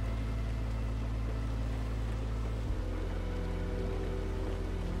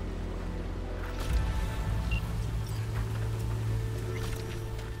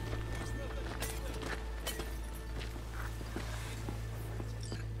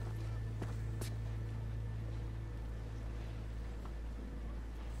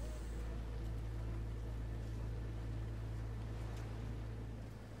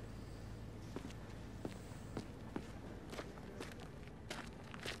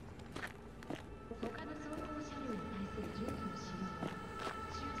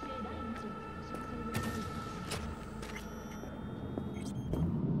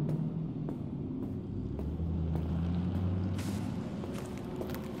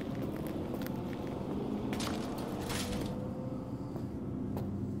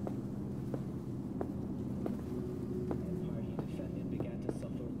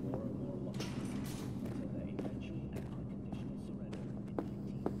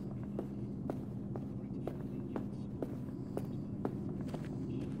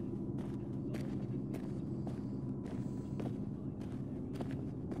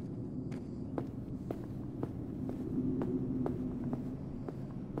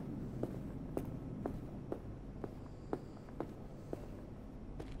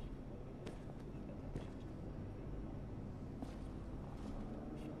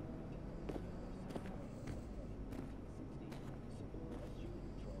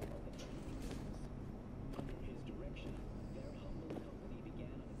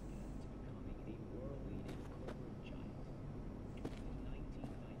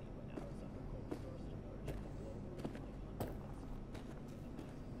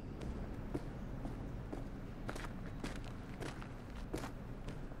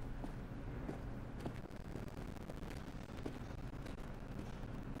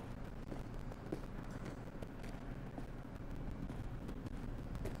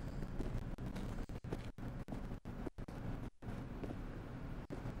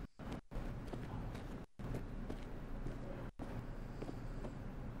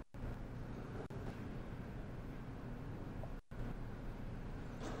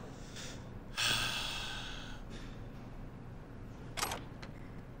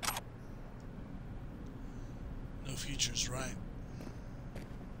 No future's right.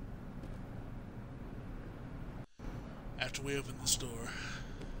 After we open this door,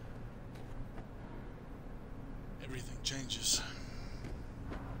 everything changes.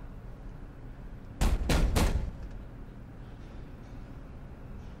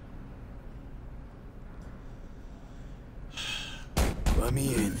 Let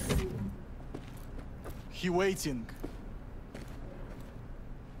me in. He waiting.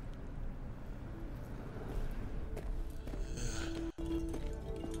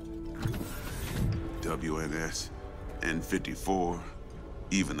 WNS, N54,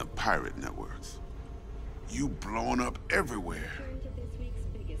 even the pirate networks. You blowing up everywhere.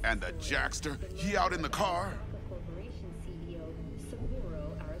 And the Jackster, he out in the car?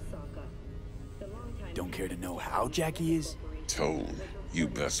 Don't care to know how Jackie is? Tone, you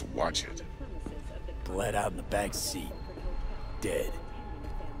best watch it. Bled out in the back seat. Dead.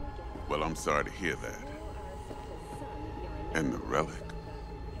 Well, I'm sorry to hear that. And the relic?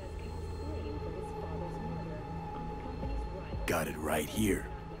 Got it right here.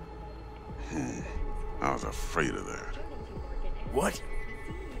 I was afraid of that. What?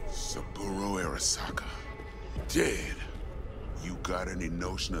 Saburo Arasaka. Dead. You got any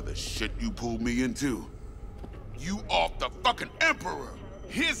notion of the shit you pulled me into? You off the fucking Emperor!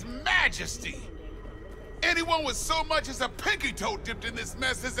 His Majesty! Anyone with so much as a pinky toe dipped in this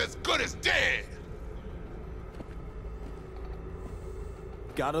mess is as good as dead!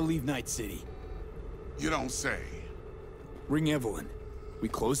 Gotta leave Night City. You don't say. Ring Evelyn. We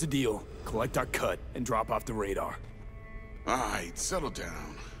close the deal, collect our cut, and drop off the radar. All right, settle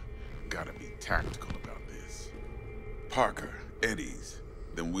down. Gotta be tactical about this. Parker, Eddie's.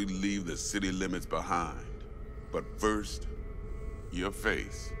 Then we leave the city limits behind. But first, your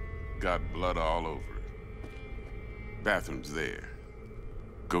face got blood all over it. Bathroom's there.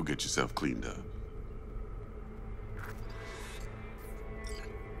 Go get yourself cleaned up.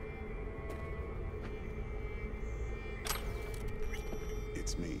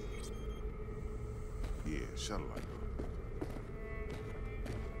 It's me. Yeah, shuttle light.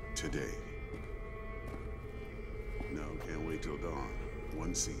 Today. No, can't wait till dawn.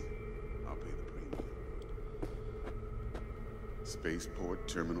 One seat. I'll pay the premium. Spaceport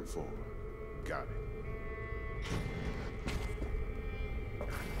Terminal 4. Got it.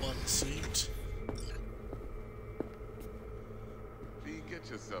 One seat.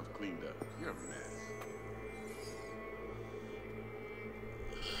 yourself cleaned up. You're a mess.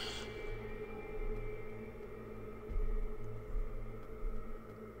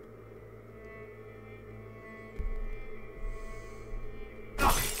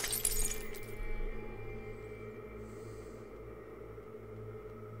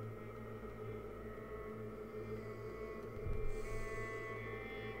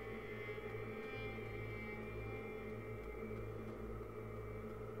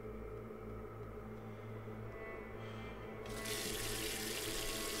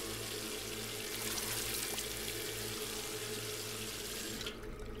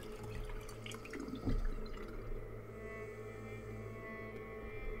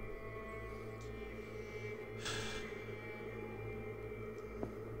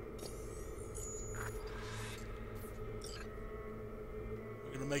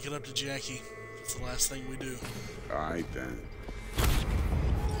 Make it up to Jackie. That's the last thing we do. Alright then.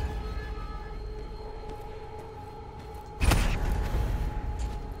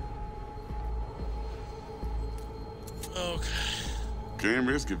 Okay. Can't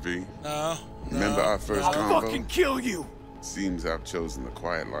risk it, V. No. Remember our first combo? I'll fucking kill you! Seems I've chosen the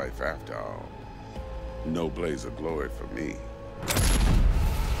quiet life after all. No blaze of glory for me.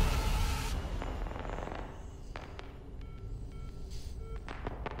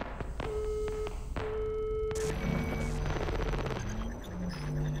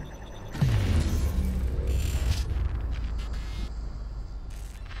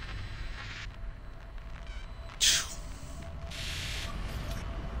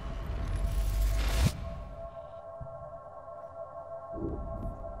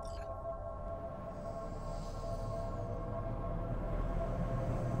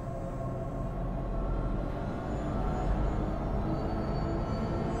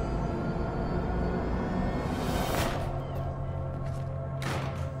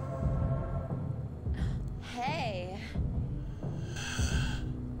 Hey.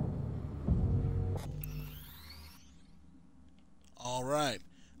 All right.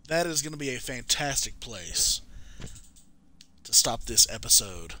 That is going to be a fantastic place to stop this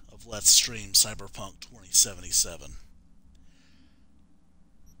episode of Let's Stream Cyberpunk 2077.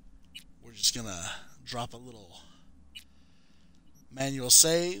 We're just going to drop a little manual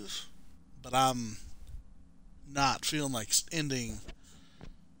save, but I'm not feeling like ending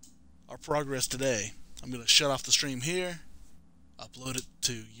our progress today. I'm going to shut off the stream here, upload it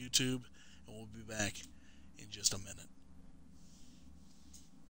to YouTube, and we'll be back in just a minute.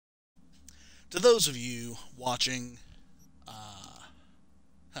 To those of you watching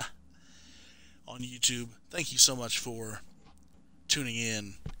on YouTube, thank you so much for tuning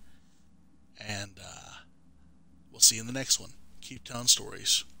in, and we'll see you in the next one. Keep telling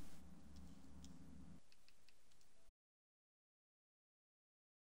stories.